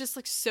version, they're just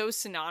like so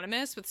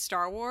synonymous with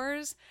Star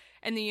Wars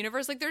and the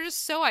universe. Like they're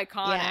just so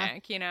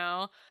iconic, you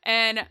know?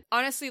 And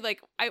honestly,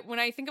 like when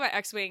I think about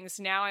X-Wings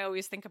now, I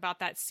always think about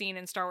that scene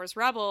in Star Wars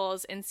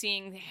Rebels and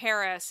seeing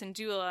Harris and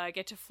Dula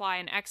get to fly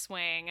an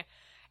X-Wing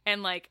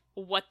and like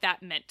what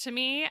that meant to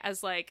me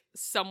as like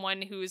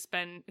someone who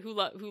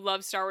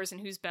loves Star Wars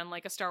and who's been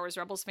like a Star Wars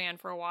Rebels fan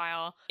for a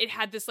while. It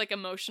had this like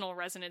emotional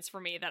resonance for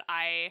me that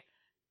I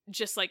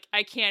just like,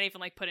 I can't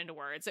even like put into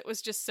words. It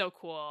was just so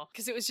cool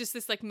because it was just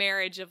this like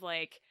marriage of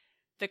like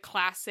the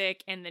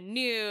classic and the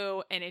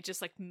new, and it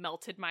just like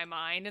melted my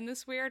mind in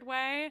this weird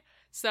way.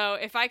 So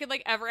if I could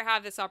like ever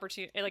have this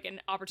opportunity, like an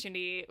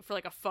opportunity for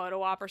like a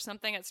photo op or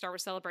something at Star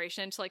Wars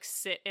Celebration to like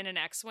sit in an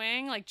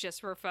X-Wing, like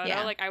just for a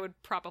photo, like I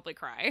would probably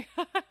cry.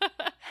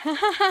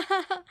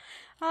 Oh,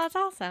 that's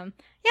awesome.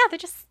 Yeah, they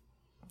just,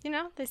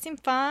 they seem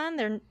fun.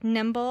 They're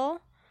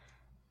nimble.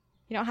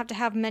 You don't have to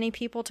have many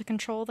people to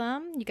control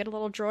them. You get a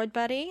little droid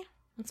buddy.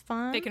 It's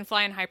fun. They can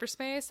fly in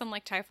hyperspace,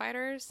 unlike TIE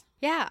fighters.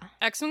 Yeah.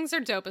 X-Wings are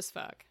dope as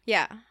fuck.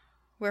 Yeah.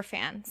 We're a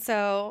fan.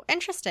 So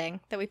interesting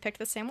that we picked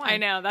the same one. I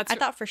know. I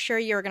thought for sure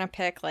you were going to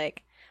pick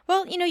like,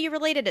 well, you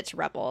related it to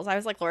Rebels. I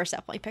was like, Laura's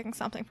definitely picking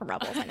something from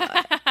Rebels. I know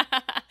it.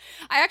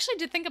 I actually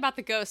did think about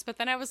the Ghost, but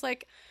then I was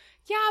like,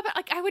 yeah, but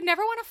like I would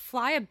never want to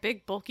fly a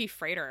big bulky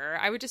freighter.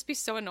 I would just be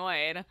so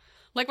annoyed.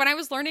 Like when I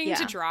was learning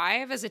to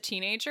drive as a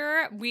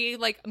teenager, me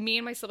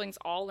and my siblings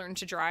all learned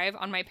to drive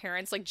on my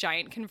parents' like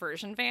giant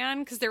conversion van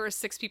because there were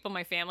 6 people in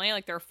my family.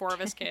 Like there were 4 of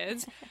us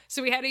kids.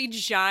 So we had a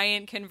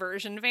giant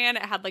conversion van.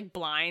 It had like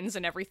blinds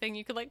and everything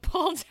you could like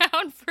pull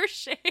down for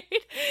shade.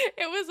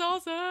 It was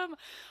awesome.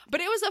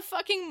 But it was a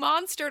fucking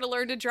monster to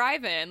learn to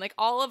drive in. Like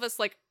all of us,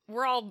 like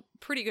we're all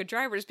pretty good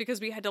drivers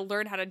because we had to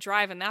learn how to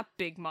drive in that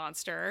big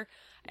monster.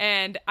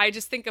 And I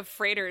just think of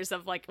freighters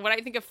of like, when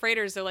I think of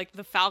freighters are like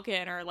the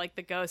Falcon or like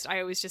the Ghost,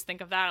 I always just think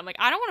of that. I'm like,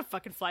 I don't want to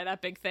fucking fly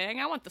that big thing.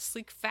 I want the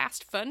sleek,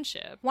 fast, fun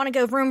ship. Want to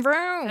go vroom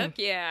vroom. Heck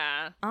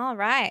yeah. All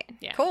right.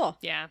 Yeah. Cool.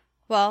 Yeah.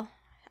 Well,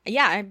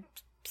 yeah, I'm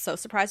so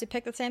surprised we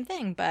picked the same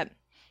thing, but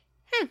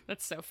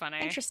that's so funny.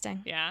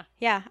 Interesting. Yeah.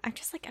 Yeah. I'm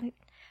just like,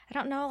 I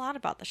don't know a lot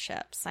about the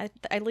ships.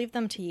 I leave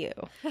them to you.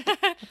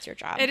 That's your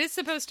job. It is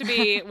supposed to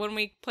be, when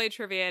we play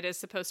trivia, it is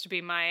supposed to be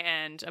my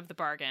end of the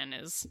bargain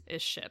is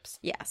ships.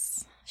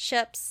 Yes.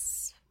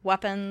 Ships,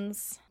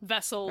 weapons.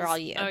 Vessels. They're all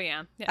you. Oh,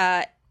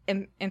 yeah.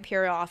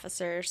 Imperial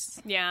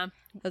officers. Yeah.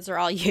 Those are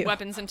all you.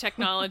 Weapons and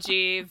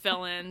technology,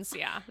 villains.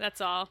 Yeah,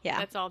 that's all. Yeah.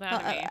 That's all down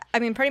to me. I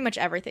mean, pretty much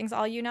everything's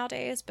all you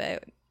nowadays,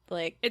 but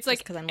like it's like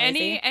because I'm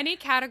lazy. any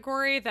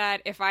category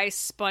that if I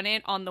spun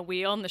it on the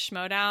wheel in the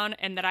Schmodown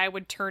and that I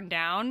would turn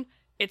down,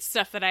 it's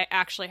stuff that I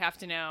actually have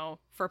to know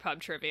for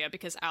pub trivia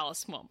because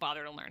Alice won't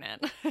bother to learn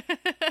it.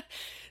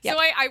 Yep. So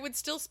I would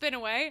still spin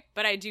away,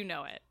 but I do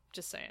know it.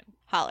 Just saying.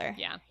 Holler.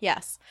 Yeah.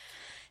 Yes.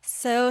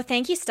 So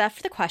thank you, Steph,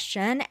 for the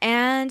question.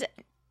 And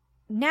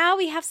now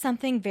we have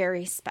something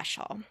very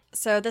special.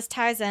 So this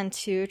ties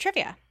into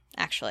trivia,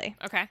 actually.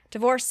 Okay.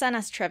 Divorce sent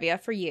us trivia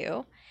for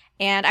you.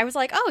 And I was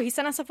like, oh, he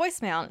sent us a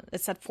voicemail.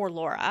 It said for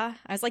Laura.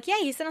 I was like, yeah,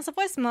 he sent us a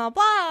voicemail,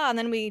 blah. And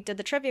then we did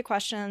the trivia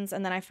questions,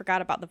 and then I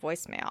forgot about the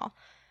voicemail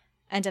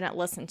and didn't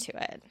listen to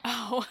it.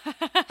 Oh.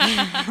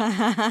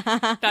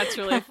 That's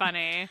really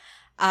funny.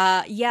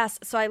 Yes.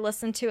 So I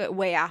listened to it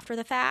way after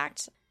the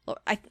fact.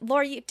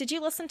 Laura, did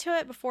you listen to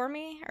it before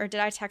me, or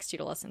did I text you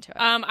to listen to it?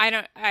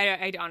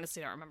 I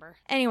honestly don't remember.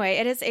 Anyway,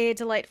 it is a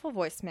delightful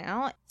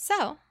voicemail.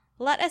 So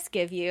let us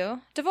give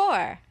you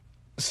Devore.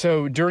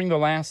 So during the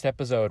last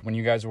episode, when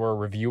you guys were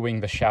reviewing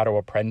The Shadow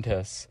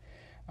Apprentice,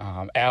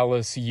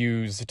 Alice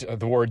used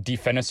the word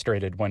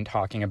defenestrated when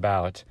talking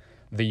about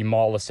the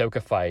Maul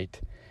Ahsoka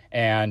fight.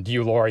 And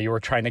you, Laura, you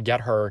were trying to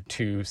get her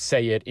to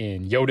say it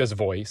in Yoda's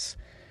voice,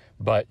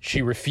 but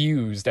she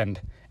refused. And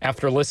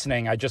after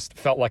listening, I just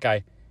felt like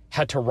I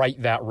had to right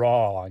that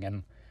wrong.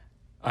 And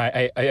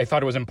I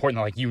thought it was important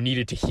that, like, you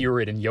needed to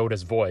hear it in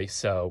Yoda's voice.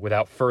 So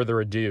without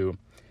further ado,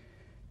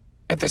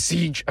 at the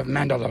Siege of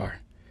Mandalore,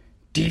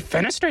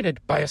 defenestrated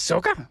by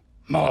Ahsoka,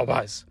 Maul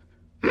was.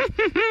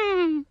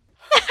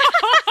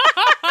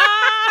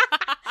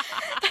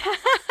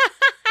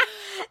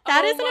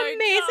 That is an my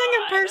amazing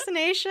God.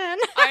 impersonation.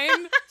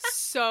 I'm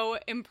so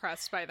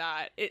impressed by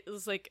that. It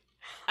was like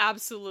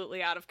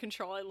absolutely out of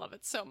control. I love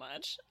it so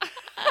much.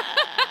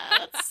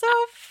 That's so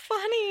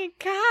funny.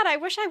 God, I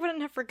wish I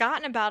wouldn't have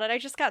forgotten about it. I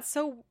just got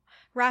so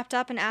wrapped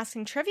up in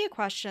asking trivia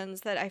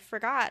questions that I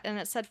forgot. And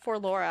it said for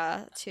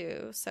Laura,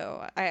 too.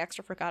 So I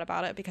extra forgot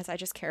about it because I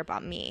just care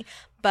about me.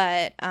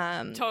 But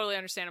Totally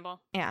understandable.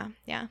 yeah.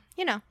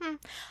 You know.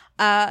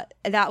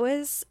 That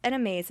was an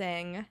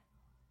amazing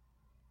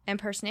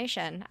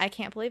impersonation. I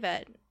can't believe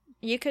it.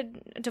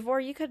 Devore,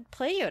 you could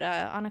play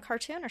Yoda on a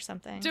cartoon or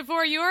something.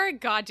 Devore, you are a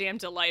goddamn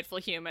delightful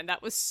human.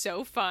 That was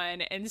so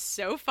fun and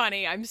so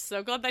funny. I'm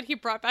so glad that he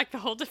brought back the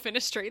whole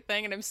defenestrate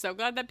thing, and I'm so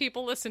glad that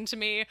people listen to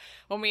me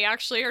when we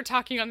actually are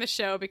talking on the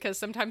show, because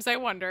sometimes I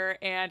wonder.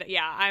 And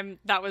yeah,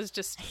 that was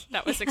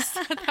that was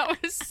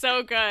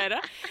so good.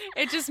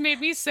 It just made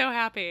me so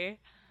happy.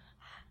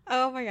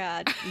 Oh my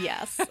God.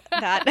 Yes.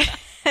 That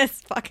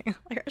is fucking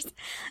hilarious.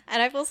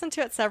 And I've listened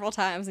to it several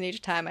times, and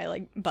each time I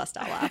like bust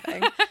out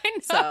laughing. I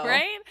know,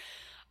 right?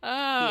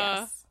 Oh,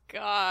 yes.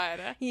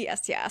 God.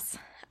 Yes.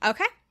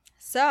 Okay.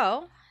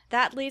 So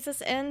that leads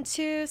us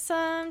into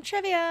some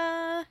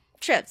trivia.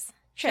 Trivs.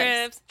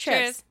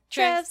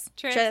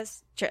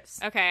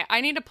 Okay,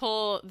 I need to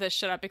pull this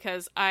shit up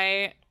because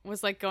I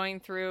was like going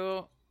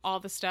through all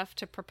the stuff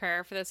to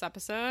prepare for this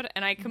episode,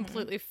 and I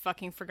completely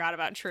fucking forgot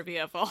about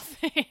trivia of all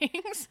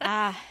things.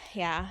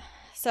 Yeah.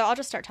 So I'll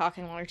just start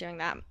talking while we're doing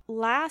that.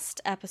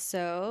 Last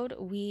episode,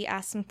 we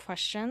asked some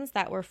questions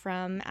that were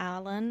from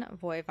Alan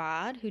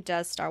Voivod, who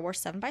does Star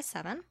Wars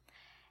 7x7.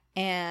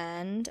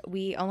 And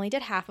we only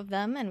did half of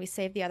them, and we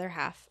saved the other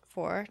half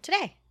for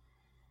today.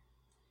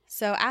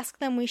 So ask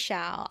them we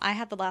shall. I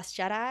had The Last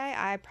Jedi.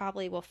 I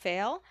probably will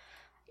fail,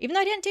 even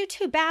though I didn't do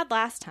too bad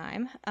last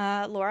time.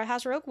 Laura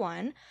has Rogue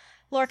One.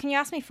 Laura, can you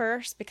ask me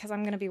first? Because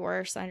I'm going to be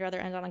worse. I'd rather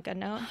end on a good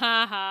note.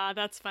 Haha,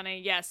 that's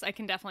funny. Yes, I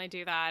can definitely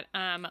do that.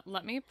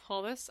 Let me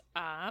pull this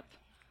up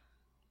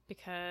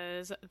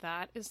because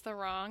that is the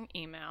wrong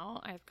email.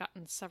 I've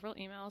gotten several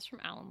emails from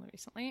Alan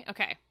recently.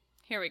 Okay,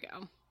 here we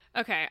go.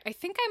 Okay, I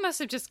think I must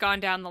have just gone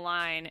down the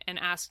line and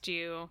asked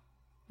you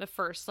the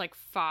first,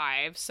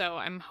 5. So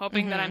I'm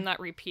hoping that I'm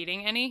not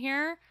repeating any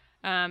here.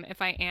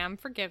 If I am,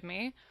 forgive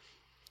me.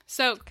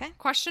 So, Okay.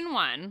 Question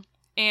 1.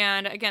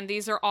 And again,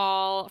 these are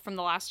all from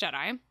The Last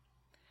Jedi.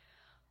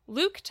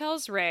 Luke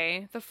tells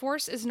Rey the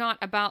Force is not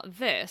about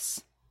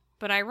this,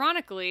 but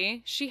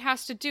ironically, she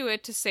has to do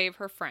it to save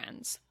her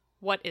friends.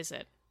 What is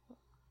it?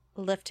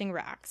 Lifting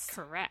rocks.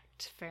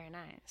 Correct. Very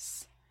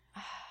nice.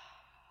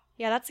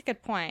 Yeah, that's a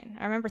good point.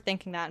 I remember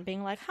thinking that and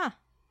being like, huh,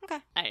 okay.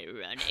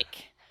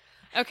 Ironic.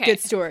 Okay. Good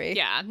story.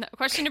 Yeah.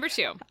 Question number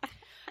 2.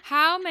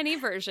 How many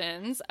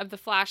versions of the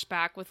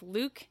flashback with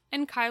Luke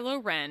and Kylo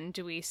Ren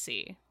do we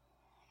see?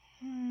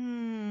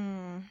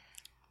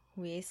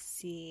 We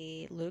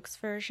see Luke's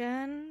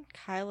version,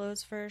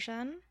 Kylo's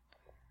version.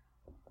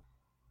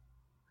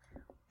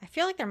 I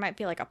feel like there might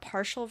be a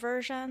partial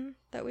version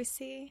that we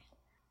see.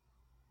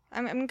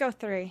 I'm going to go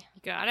 3.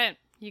 You got it.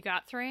 You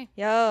got 3?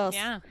 Yes.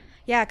 Yeah.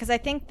 Yeah, because I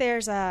think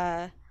there's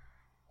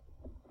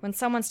when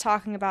someone's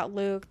talking about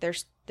Luke,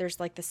 there's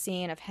the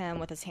scene of him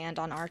with his hand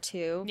on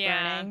R2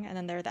 burning, and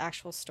then there are the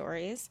actual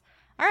stories.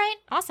 All right,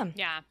 awesome.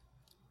 Yeah.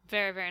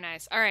 Very, very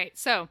nice. All right,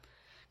 so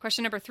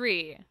question number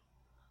 3.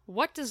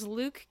 What does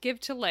Luke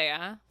give to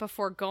Leia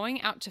before going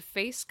out to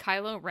face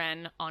Kylo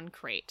Ren on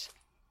Crate?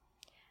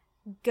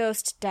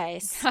 Ghost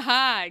dice.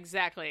 Haha,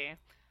 exactly.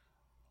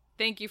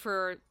 Thank you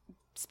for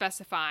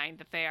specifying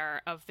that they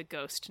are of the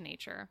ghost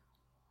nature.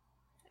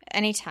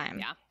 Anytime.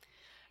 Yeah.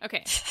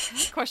 Okay.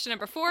 Question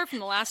number 4 from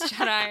The Last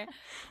Jedi.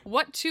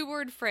 What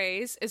 2-word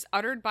phrase is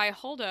uttered by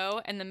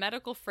Holdo and the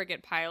medical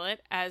frigate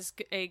pilot as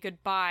a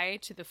goodbye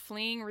to the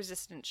fleeing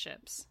resistance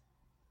ships?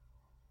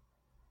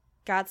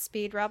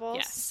 Godspeed, rebels.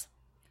 Yes.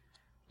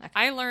 Okay.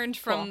 I learned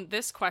from Cool.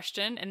 this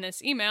question and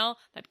this email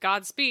that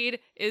Godspeed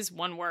is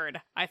 1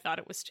 word. I thought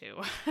it was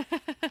 2.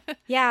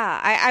 Yeah,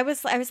 I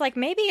was like,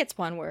 maybe it's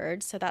 1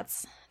 word, so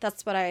that's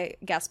what I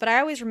guess. But I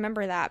always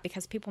remember that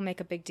because people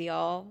make a big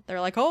deal. They're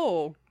like,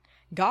 oh,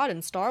 God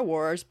in Star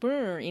Wars,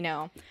 you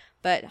know.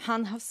 But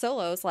Han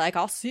Solo's like,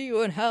 I'll see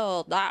you in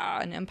hell,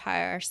 in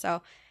Empire.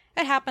 So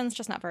it happens,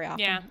 just not very often.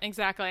 Yeah,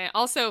 exactly.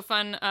 Also,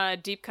 fun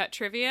deep cut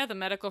trivia. The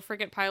medical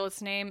frigate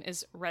pilot's name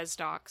is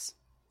Resdox.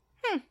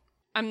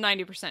 I'm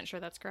 90% sure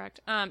that's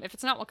correct. If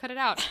it's not, we'll cut it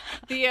out.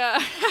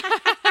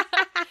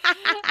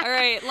 All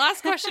right,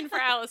 last question for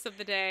Alice of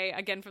the day,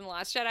 again from The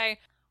Last Jedi.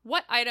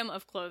 What item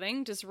of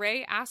clothing does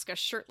Rey ask a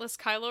shirtless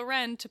Kylo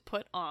Ren to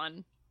put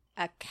on?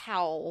 A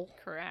cowl.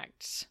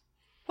 Correct.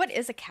 What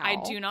is a cowl? I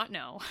do not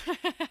know.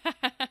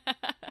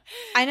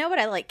 I know what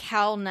a like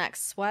cowl neck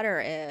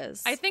sweater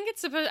is. I think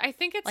it's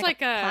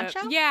Like a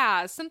poncho?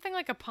 Yeah, something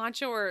like a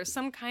poncho or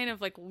some kind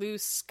of like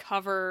loose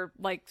cover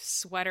like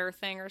sweater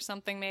thing or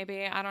something.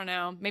 Maybe I don't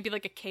know. Maybe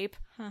like a cape.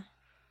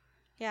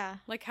 Yeah.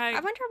 Like how? I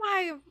wonder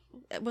why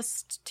I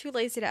was too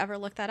lazy to ever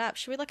look that up.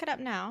 Should we look it up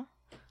now?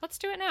 Let's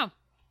do it now.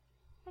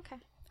 Okay.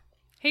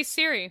 Hey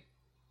Siri,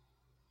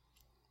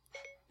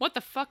 what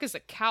the fuck is a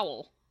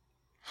cowl?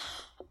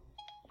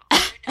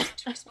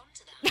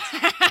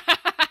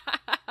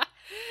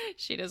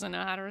 She doesn't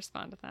know how to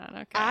respond to that.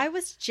 Okay. I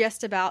was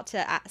just about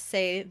to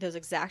say those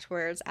exact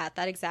words at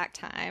that exact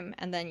time,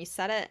 and then you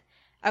said it.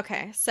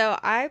 Okay, so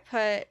I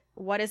put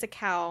what is a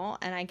cowl,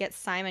 and I get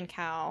Simon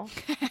Cowell,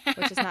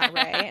 which is not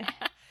right.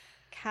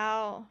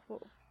 Cowl.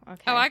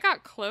 Okay. Oh, I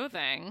got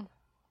clothing.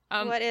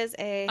 What is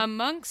a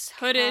monk's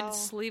hooded cowl?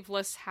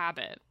 sleeveless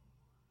habit.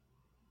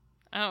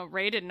 Oh,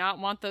 Rey did not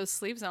want those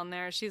sleeves on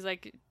there. She's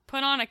like,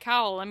 put on a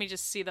cowl. Let me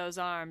just see those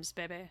arms,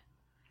 baby.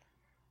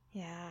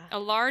 Yeah. A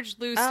large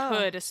loose Oh.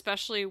 hood,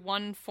 especially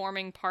one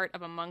forming part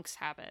of a monk's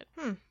habit.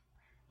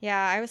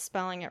 Yeah, I was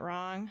spelling it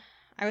wrong.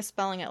 I was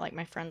spelling it like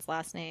my friend's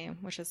last name,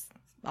 which is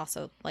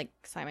also like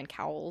Simon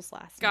Cowell's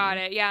last Got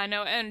name. it. Yeah,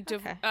 no, and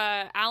Okay.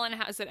 Alan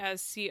has it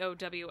as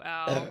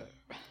COWL.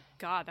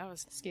 God, that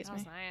was Excuse that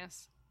was me.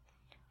 nice.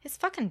 His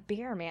fucking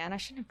beer, man. I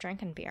shouldn't have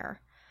drinking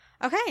beer.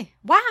 Okay.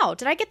 Wow.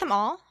 Did I get them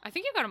all? I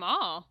think you got them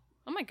all.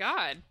 Oh my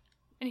god.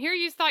 And here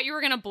you thought you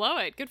were gonna blow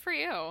it. Good for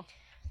you.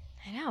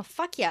 I know.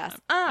 Fuck yes.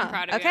 I'm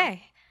proud of you.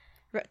 okay.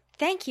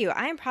 Thank you.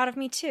 I am proud of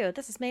me too.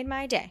 This has made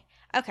my day.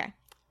 Okay.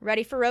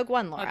 Ready for Rogue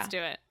One, Laura? Let's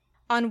do it.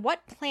 On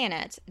what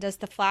planet does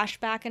the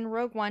flashback in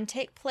Rogue One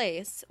take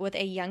place with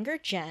a younger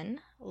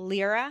Jen,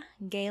 Lyra,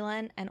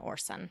 Galen, and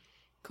Orson?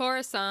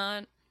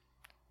 Coruscant.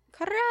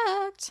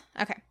 Correct.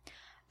 Okay.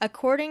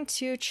 According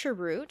to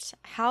Chirrut,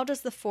 how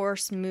does the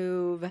Force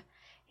move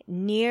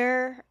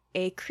near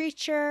a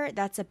creature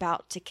that's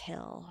about to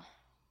kill?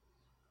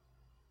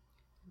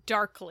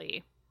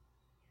 Darkly.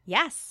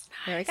 Yes.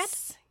 Very good.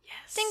 Yes.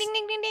 Ding, ding,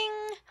 ding, ding, ding.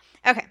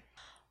 Okay.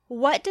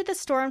 What did the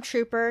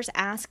stormtroopers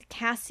ask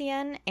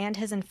Cassian and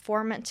his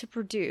informant to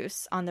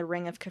produce on the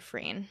Ring of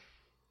Kafrene?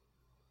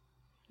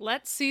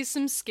 Let's see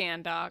some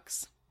scan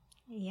docs.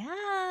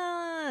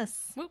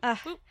 Yes. Whoop, Ugh.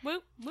 whoop,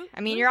 whoop, whoop,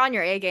 I mean, whoop. you're on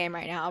your A game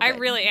right now. I but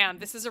really am.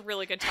 This is a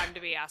really good time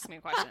to be asking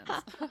me questions.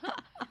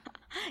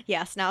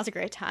 Yes, now's a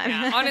great time.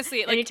 Yeah, honestly,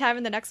 like, anytime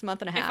in the next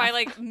month and a half. if I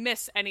like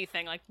miss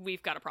anything, like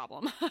we've got a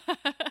problem.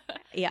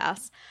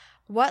 Yes.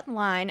 What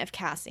line of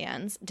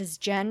Cassian's does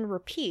Jen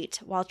repeat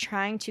while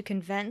trying to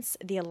convince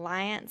the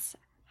Alliance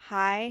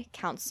High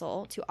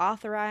Council to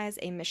authorize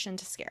a mission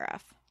to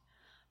Scarif?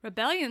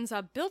 Rebellions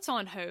are built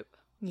on hope.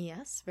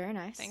 Yes, very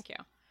nice. Thank you.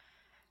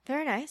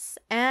 Very nice.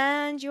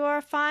 And your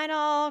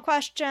final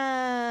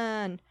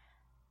question.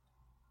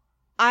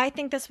 I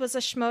think this was a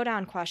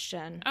Schmodown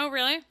question. Oh,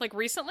 really? Like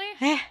recently?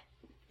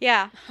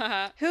 Yeah.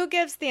 Who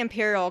gives the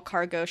Imperial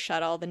cargo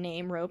shuttle the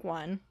name Rogue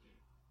One?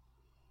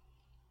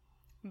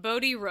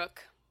 Bodhi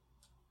Rook.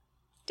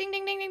 Ding,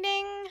 ding, ding, ding,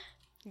 ding.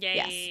 Yay.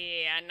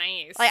 Yes.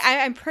 Nice. Like,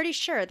 I'm pretty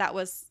sure that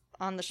was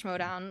on the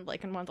Schmodown,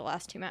 like in one of the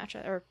last 2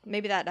 matches, or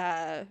maybe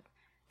that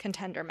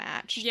contender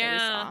match that we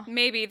yeah, saw.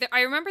 maybe.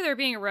 I remember there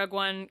being a Rogue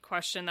One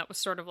question that was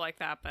sort of like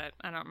that, but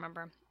I don't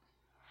remember.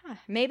 Huh.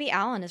 Maybe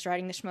Alan is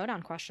writing the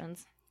Schmodown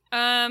questions.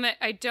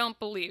 I don't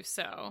believe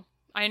so.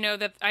 I know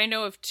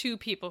of 2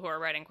 people who are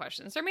writing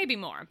questions. There may be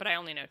more, but I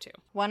only know 2.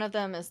 One of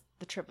them is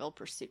the Trivial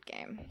Pursuit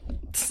game.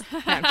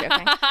 No, I'm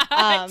joking.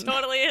 It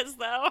totally is,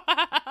 though.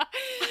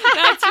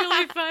 That's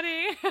really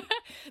funny.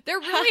 There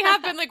really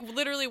have been like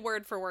literally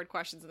word for word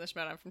questions in this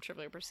Showdown from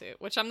Trivial Pursuit,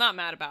 which I'm not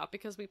mad about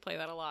because we play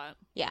that a lot.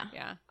 Yeah.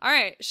 Yeah. All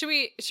right. Should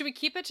we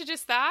keep it to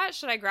just that?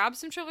 Should I grab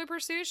some Trivial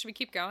Pursuit? Should we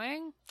keep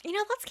going? You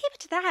know, let's keep it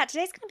to that.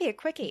 Today's gonna be a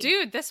quickie.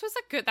 Dude, that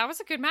was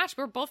a good match.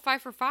 We were both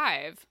 5 for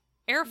 5.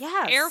 Air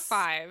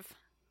 5.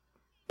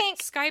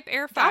 Thanks. Skype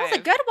Air 5. That was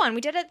a good one.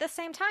 We did it at the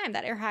same time,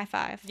 that air high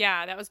five.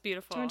 Yeah, that was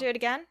beautiful. Do you want to do it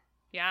again?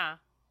 Yeah.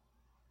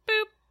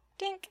 Boop.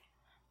 Dink.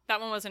 That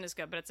one wasn't as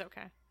good, but it's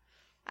okay.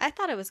 I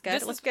thought it was good.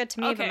 It looked good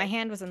to me, okay. But my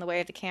hand was in the way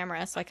of the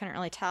camera, so I couldn't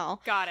really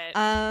tell. Got it.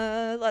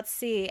 Let's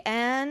see.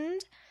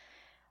 And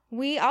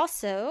we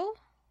also,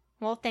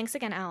 well, thanks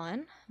again,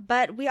 Alan.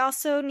 But we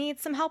also need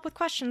some help with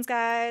questions,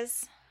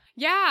 guys.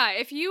 Yeah,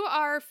 if you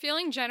are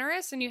feeling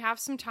generous and you have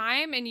some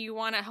time and you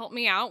want to help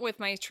me out with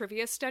my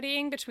trivia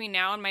studying between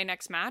now and my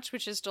next match,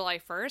 which is July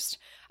 1st,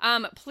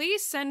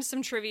 please send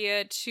some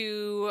trivia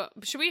to...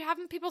 Should we have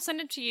people send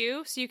it to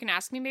you so you can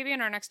ask me maybe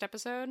in our next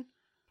episode?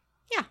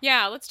 Yeah.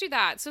 Yeah, let's do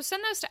that. So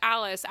send those to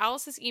Alice.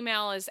 Alice's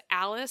email is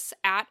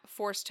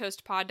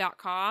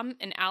alice@forcetoastpod.com,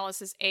 and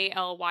Alice is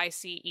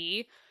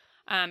ALYCE.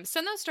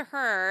 Send those to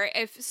her.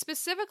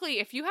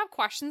 If you have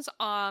questions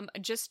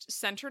just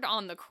centered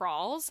on the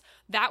crawls,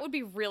 that would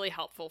be really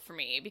helpful for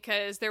me,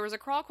 because there was a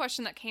crawl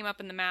question that came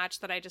up in the match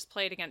that I just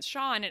played against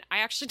Sean, and I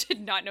actually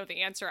did not know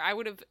the answer. I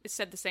would have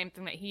said the same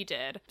thing that he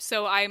did.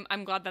 So I'm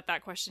glad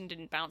that question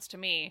didn't bounce to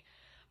me.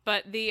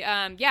 But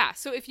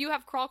so if you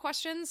have crawl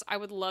questions, I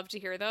would love to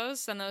hear those.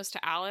 Send those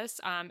to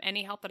Alice.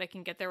 Any help that I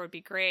can get there would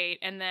be great.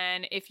 And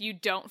then if you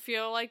don't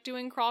feel like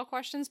doing crawl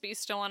questions, but you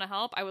still want to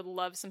help, I would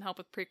love some help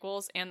with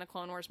prequels and the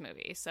Clone Wars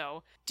movie.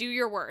 So do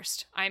your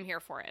worst. I'm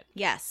here for it.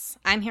 Yes,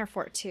 I'm here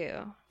for it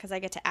too, because I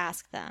get to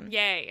ask them.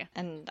 Yay.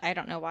 And I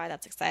don't know why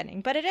that's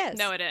exciting, but it is.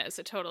 No, it is.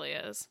 It totally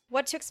is.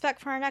 What to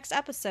expect for our next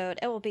episode?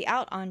 It will be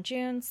out on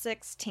June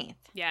 16th.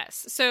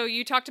 Yes. So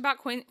you talked about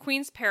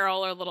Queen's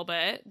Peril a little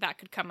bit. That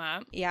could come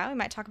up. Yeah, we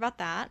might talk about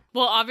that.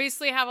 We'll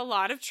obviously have a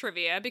lot of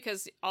trivia,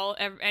 because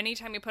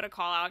anytime you put a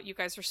call out, you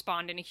guys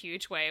respond in a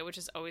huge way, which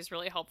is always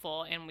really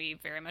helpful, and we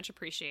very much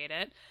appreciate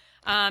it.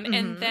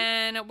 And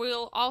then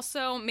we'll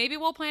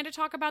plan to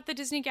talk about the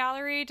Disney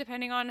Gallery,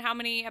 depending on how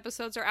many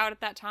episodes are out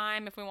at that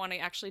time, if we want to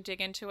actually dig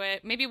into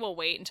it. Maybe we'll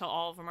wait until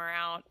all of them are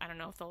out. I don't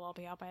know if they'll all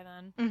be out by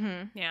then.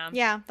 Mm-hmm.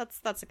 Yeah,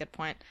 that's a good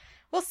point.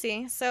 We'll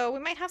see. So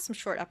we might have some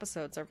short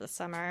episodes over the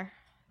summer.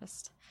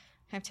 Just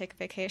kind of take a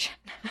vacation.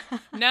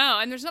 No,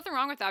 and there's nothing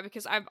wrong with that,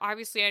 because I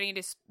need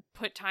to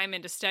put time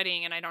into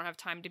studying, and I don't have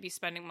time to be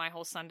spending my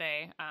whole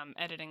Sunday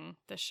editing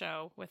the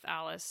show with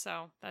Alice.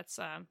 So this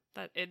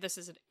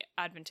is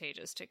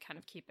advantageous to kind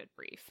of keep it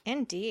brief.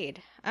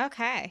 Indeed.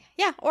 Okay.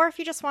 Yeah, or if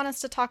you just want us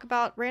to talk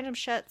about random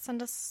shit,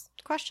 send us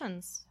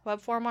questions. Web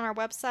form on our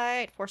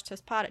website,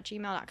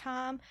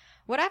 forcetoastpod@gmail.com.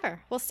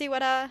 Whatever. We'll see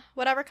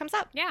whatever comes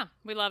up. Yeah,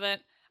 we love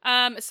it.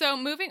 So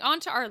moving on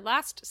to our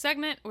last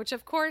segment, which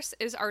of course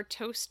is our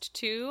toast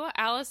to.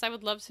 Alice, I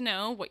would love to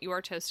know what you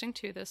are toasting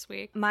to this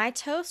week. My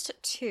toast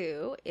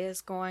to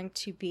is going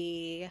to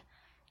be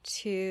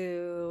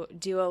to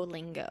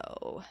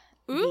Duolingo,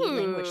 the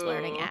language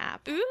learning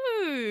app.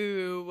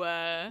 Ooh.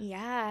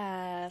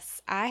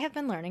 Yes, I have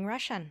been learning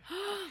Russian,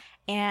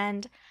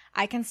 and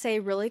I can say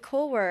really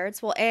cool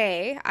words. Well,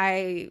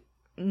 I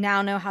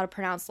now know how to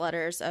pronounce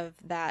letters of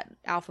that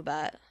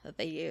alphabet that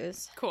they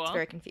use. Cool. It's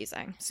very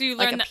confusing. So you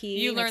like learned a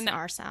P makes an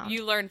R sound.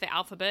 You learned the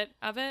alphabet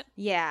of it?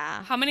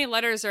 Yeah. How many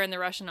letters are in the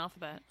Russian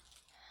alphabet?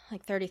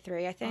 Like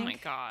 33, I think. Oh my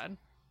god.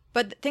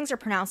 But things are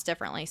pronounced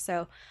differently.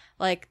 So,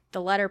 like,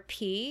 the letter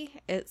P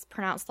is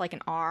pronounced like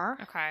an R.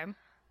 Okay.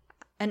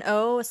 An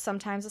O is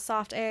sometimes a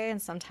soft A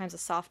and sometimes a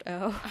soft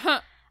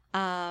O.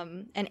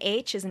 An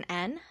H is an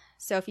N.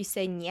 So if you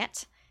say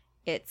niet,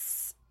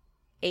 it's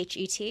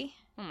H-E-T.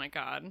 Oh my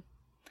god.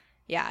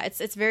 Yeah,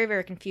 it's very,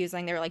 very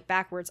confusing. They're like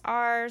backwards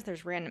R's.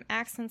 There's random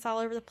accents all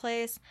over the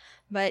place.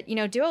 But,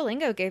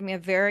 Duolingo gave me a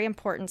very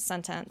important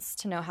sentence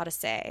to know how to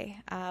say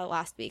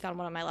last week on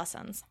one of my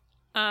lessons.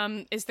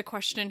 Is the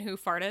question who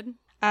farted?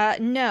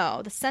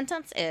 No, the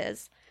sentence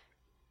is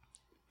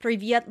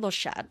Privyet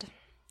loshad.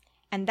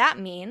 And that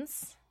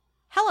means,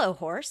 hello,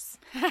 horse.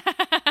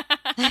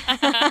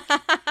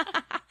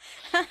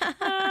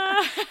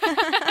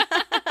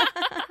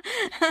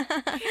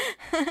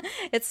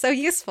 It's so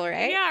useful,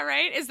 right? Yeah,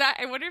 right?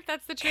 I wonder if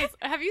that's the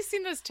have you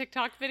seen those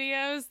TikTok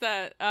videos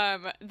that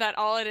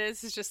all it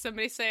is just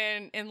somebody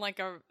saying in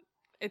like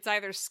it's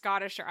either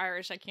Scottish or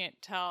Irish, I can't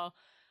tell,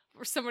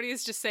 or somebody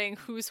is just saying,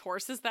 whose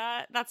horse is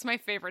that? That's my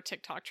favorite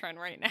TikTok trend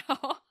right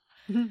now.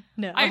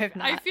 No, I have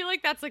not. I feel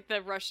like that's like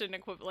the Russian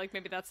equivalent. Like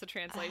maybe that's the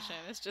translation.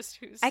 It's just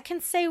who's. I can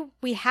say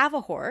we have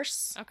a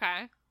horse.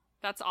 Okay.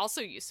 That's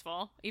also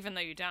useful, even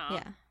though you don't.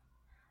 Yeah.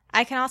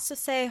 I can also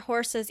say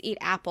horses eat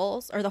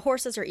apples, or the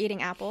horses are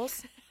eating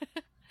apples.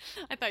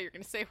 I thought you were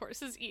going to say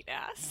horses eat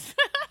ass.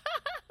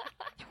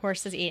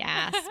 Horses eat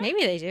ass.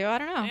 Maybe they do. I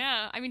don't know.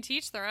 Yeah. I mean, to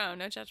each their own.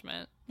 No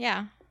judgment.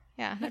 Yeah.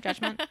 Yeah. No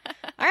judgment.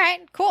 All right,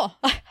 cool.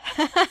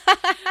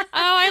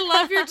 I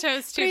love your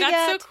toast too. Pretty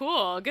That's good. so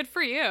cool. Good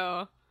for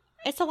you.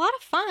 It's a lot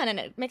of fun, and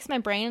it makes my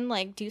brain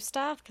like do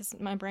stuff because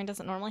my brain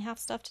doesn't normally have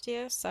stuff to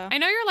do. So I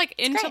know you're like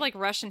into great. like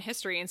Russian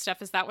history and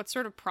stuff. Is that what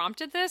sort of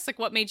prompted this? Like,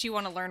 what made you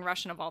want to learn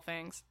Russian of all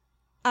things?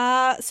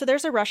 So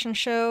there's a Russian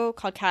show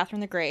called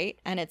Catherine the Great,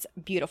 and it's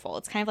beautiful.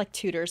 It's kind of like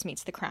Tudors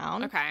meets The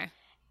Crown. Okay.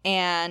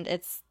 And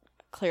it's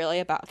clearly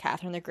about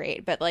Catherine the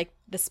Great, but like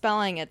the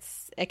spelling,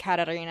 it's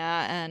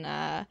Ekaterina,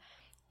 and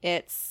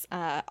it's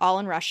all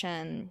in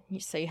Russian,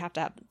 so you have to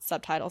have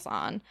subtitles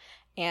on.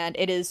 And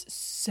it is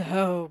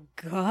so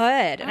good.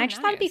 And I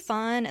just thought it'd be nice.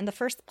 fun. And the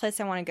first place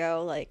I want to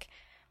go, like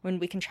when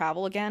we can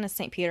travel again, is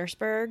St.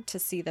 Petersburg to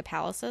see the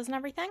palaces and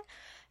everything.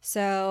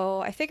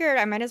 So I figured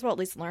I might as well at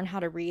least learn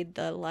how to read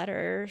the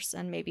letters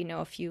and maybe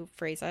know a few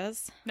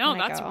phrases. No, when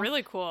I that's go.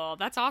 really cool.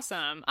 That's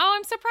awesome. Oh,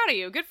 I'm so proud of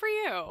you. Good for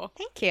you.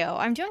 Thank you.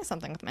 I'm doing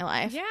something with my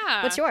life.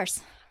 Yeah. What's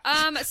yours?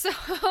 So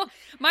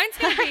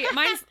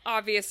mine's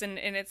obvious and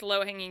it's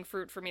low hanging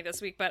fruit for me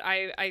this week, but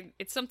I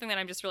it's something that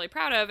I'm just really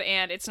proud of,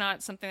 and it's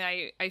not something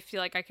I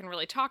feel like I can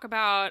really talk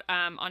about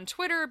on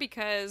Twitter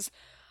because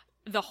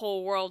the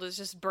whole world is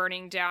just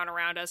burning down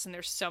around us and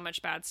there's so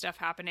much bad stuff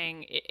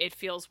happening. It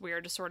feels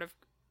weird to sort of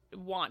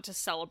want to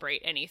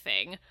celebrate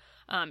anything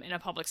in a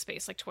public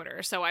space like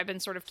Twitter. So I've been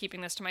sort of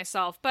keeping this to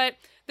myself, but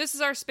this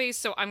is our space,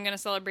 so I'm going to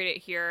celebrate it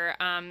here.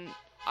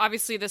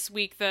 Obviously this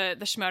week the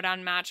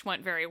Schmoedown match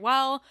went very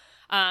well.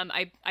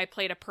 I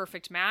played a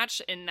perfect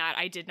match in that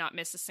I did not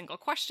miss a single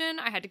question.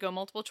 I had to go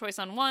multiple choice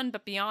on one,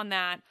 but beyond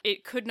that,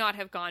 it could not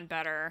have gone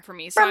better for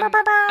me. So I'm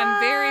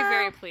very,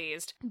 very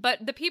pleased.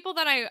 But the people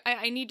that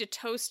I need to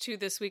toast to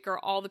this week are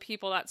all the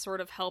people that sort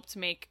of helped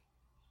make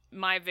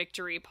my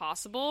victory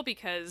possible,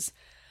 because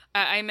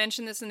I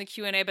mentioned this in the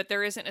Q&A, but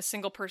there isn't a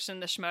single person in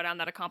the Schmoedown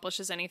that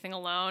accomplishes anything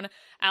alone.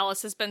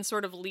 Alice has been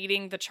sort of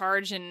leading the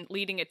charge and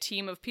leading a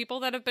team of people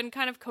that have been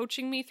kind of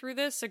coaching me through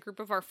this. A group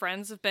of our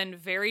friends have been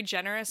very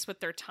generous with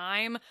their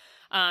time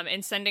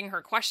in sending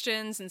her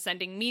questions and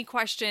sending me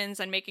questions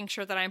and making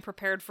sure that I'm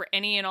prepared for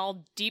any and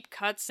all deep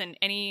cuts and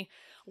any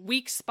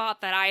weak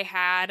spot that I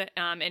had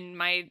in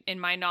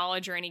my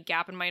knowledge, or any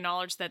gap in my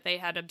knowledge that they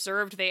had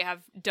observed. They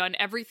have done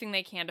everything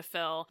they can to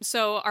fill.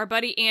 So our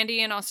buddy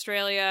Andy in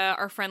Australia,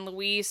 our friend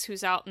Luis,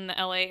 who's out in the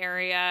LA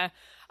area,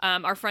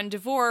 our friend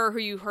Devore, who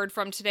you heard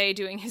from today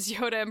doing his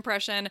Yoda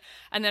impression,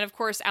 and then of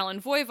course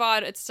Alan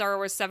Voivod at Star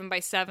Wars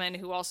 7x7,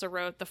 who also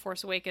wrote the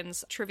Force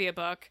Awakens trivia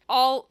book.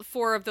 All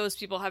four of those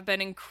people have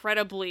been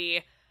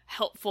incredibly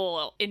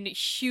helpful in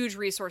huge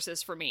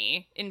resources for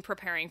me in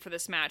preparing for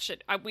this match.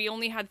 We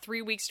only had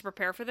 3 weeks to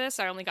prepare for this.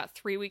 I only got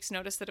 3 weeks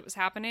notice that it was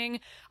happening.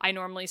 I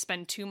normally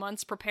spend 2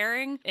 months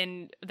preparing,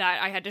 and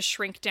that I had to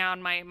shrink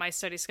down my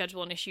study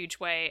schedule in a huge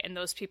way, and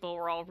those people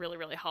were all really,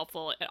 really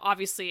helpful,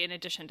 obviously in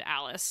addition to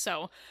Alice.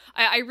 So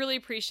I really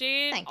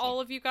appreciate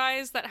all of you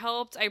guys that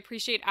helped. I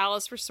appreciate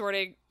Alice for sort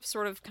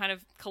of kind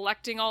of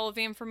collecting all of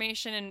the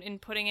information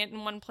and putting it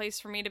in one place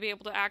for me to be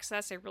able to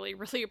access. I really,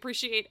 really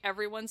appreciate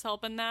everyone's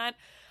help in that.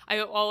 I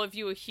owe all of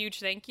you a huge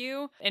thank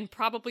you, and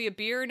probably a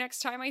beer next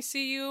time I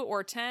see you,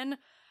 or 10.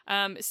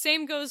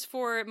 Same goes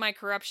for my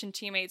corruption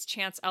teammates,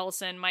 Chance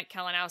Ellison, Mike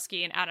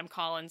Kalinowski, and Adam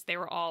Collins. They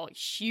were all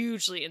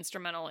hugely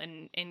instrumental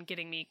in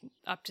getting me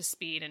up to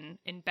speed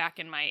and back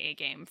in my A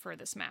game for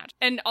this match.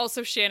 And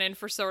also Shannon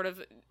for sort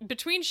of,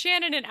 between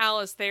Shannon and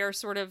Alice, they are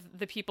sort of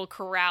the people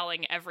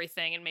corralling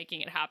everything and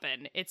making it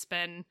happen. It's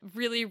been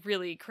really,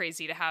 really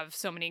crazy to have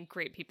so many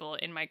great people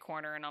in my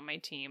corner and on my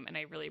team, and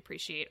I really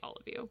appreciate all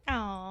of you.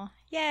 Oh,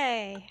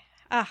 yay.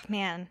 Oh,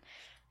 man.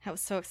 That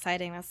was so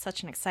exciting. That was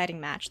such an exciting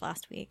match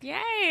last week.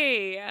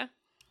 Yay!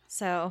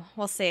 So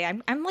we'll see.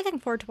 I'm looking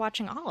forward to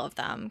watching all of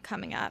them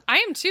coming up. I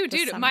am too,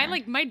 dude. summer.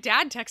 My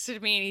dad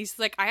texted me and he's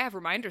like, I have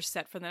reminders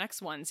set for the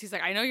next ones. He's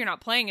like, I know you're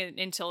not playing it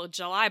until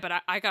July,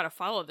 but I gotta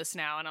follow this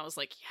now. And I was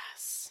like,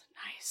 yes,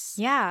 nice.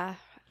 Yeah.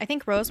 I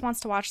think Rose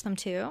wants to watch them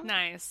too.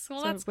 Nice.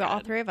 Well, So that's all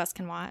good. 3 of us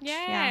can watch.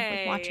 Yay.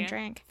 Yeah, like watch and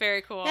drink.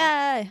 Very cool.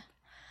 Yay.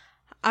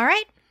 All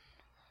right.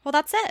 Well,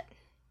 that's it.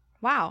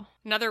 Wow.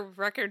 Another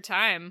record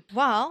time.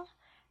 Well,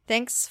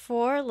 thanks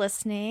for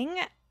listening.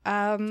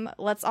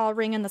 Let's all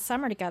ring in the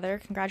summer together.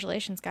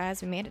 Congratulations,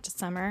 guys. We made it to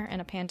summer in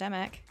a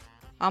pandemic.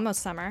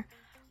 Almost summer.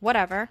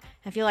 Whatever.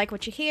 If you like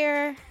what you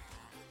hear,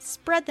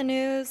 spread the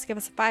news. Give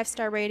us a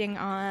 5-star rating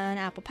on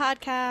Apple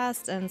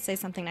Podcasts and say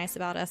something nice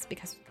about us,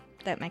 because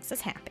that makes us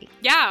happy.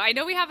 Yeah, I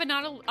know we have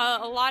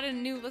a lot of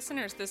new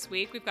listeners this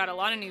week. We've got a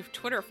lot of new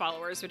Twitter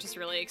followers, which is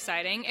really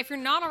exciting. If you're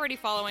not already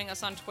following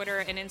us on Twitter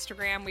and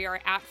Instagram, we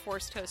are at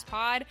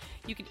ForceToastPod.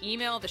 You can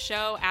email the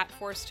show at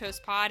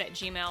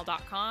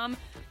ForceToastPod@gmail.com.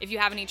 If you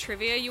have any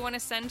trivia you want to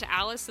send to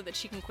Alice so that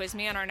she can quiz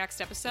me on our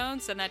next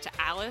episode, send that to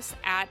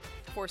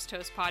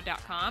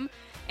alice@ForceToastPod.com.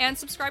 And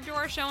subscribe to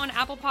our show on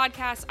Apple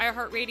Podcasts,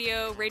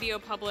 iHeartRadio, Radio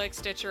Public,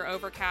 Stitcher,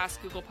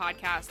 Overcast, Google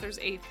Podcasts. There's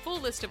a full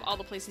list of all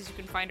the places you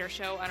can find our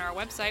show on our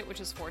website,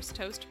 which is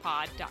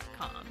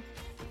ForceToastPod.com.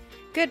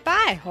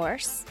 Goodbye,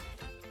 horse.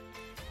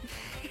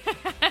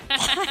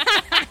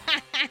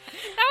 That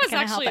That was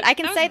Can't help actually it. I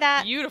can say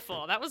that.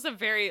 beautiful. That was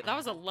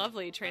a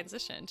lovely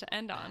transition to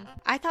end on.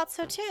 I thought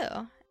so too.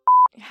 God,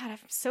 I'm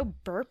so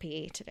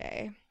burpy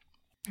today.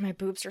 My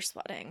boobs are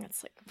sweating.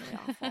 It's like really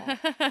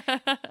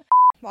awful.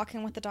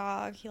 Walking with the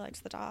dog. He likes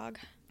the dog.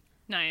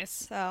 Nice.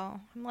 So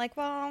I'm like,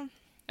 well,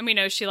 And we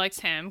know she likes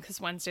him because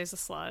Wednesday's a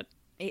slut.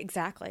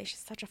 exactly. She's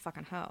such a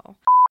fucking hoe.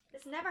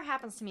 This never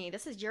happens to me.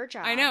 This is your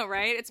job. I know,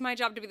 right? It's my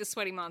job to be the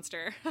sweaty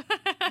monster.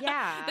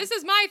 Yeah. This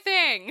is my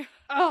thing.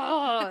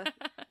 Oh,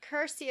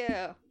 curse you.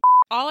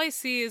 All I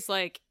see is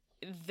like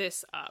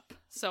this up,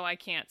 so I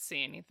can't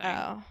see anything.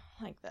 Oh,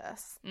 like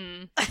this.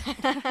 Mm.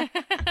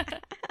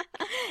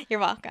 You're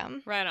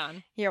welcome. Right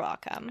on. You're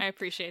welcome. I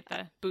appreciate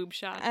the boob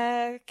shot.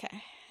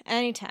 Okay.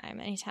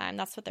 Anytime.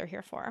 That's what they're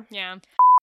here for. Yeah.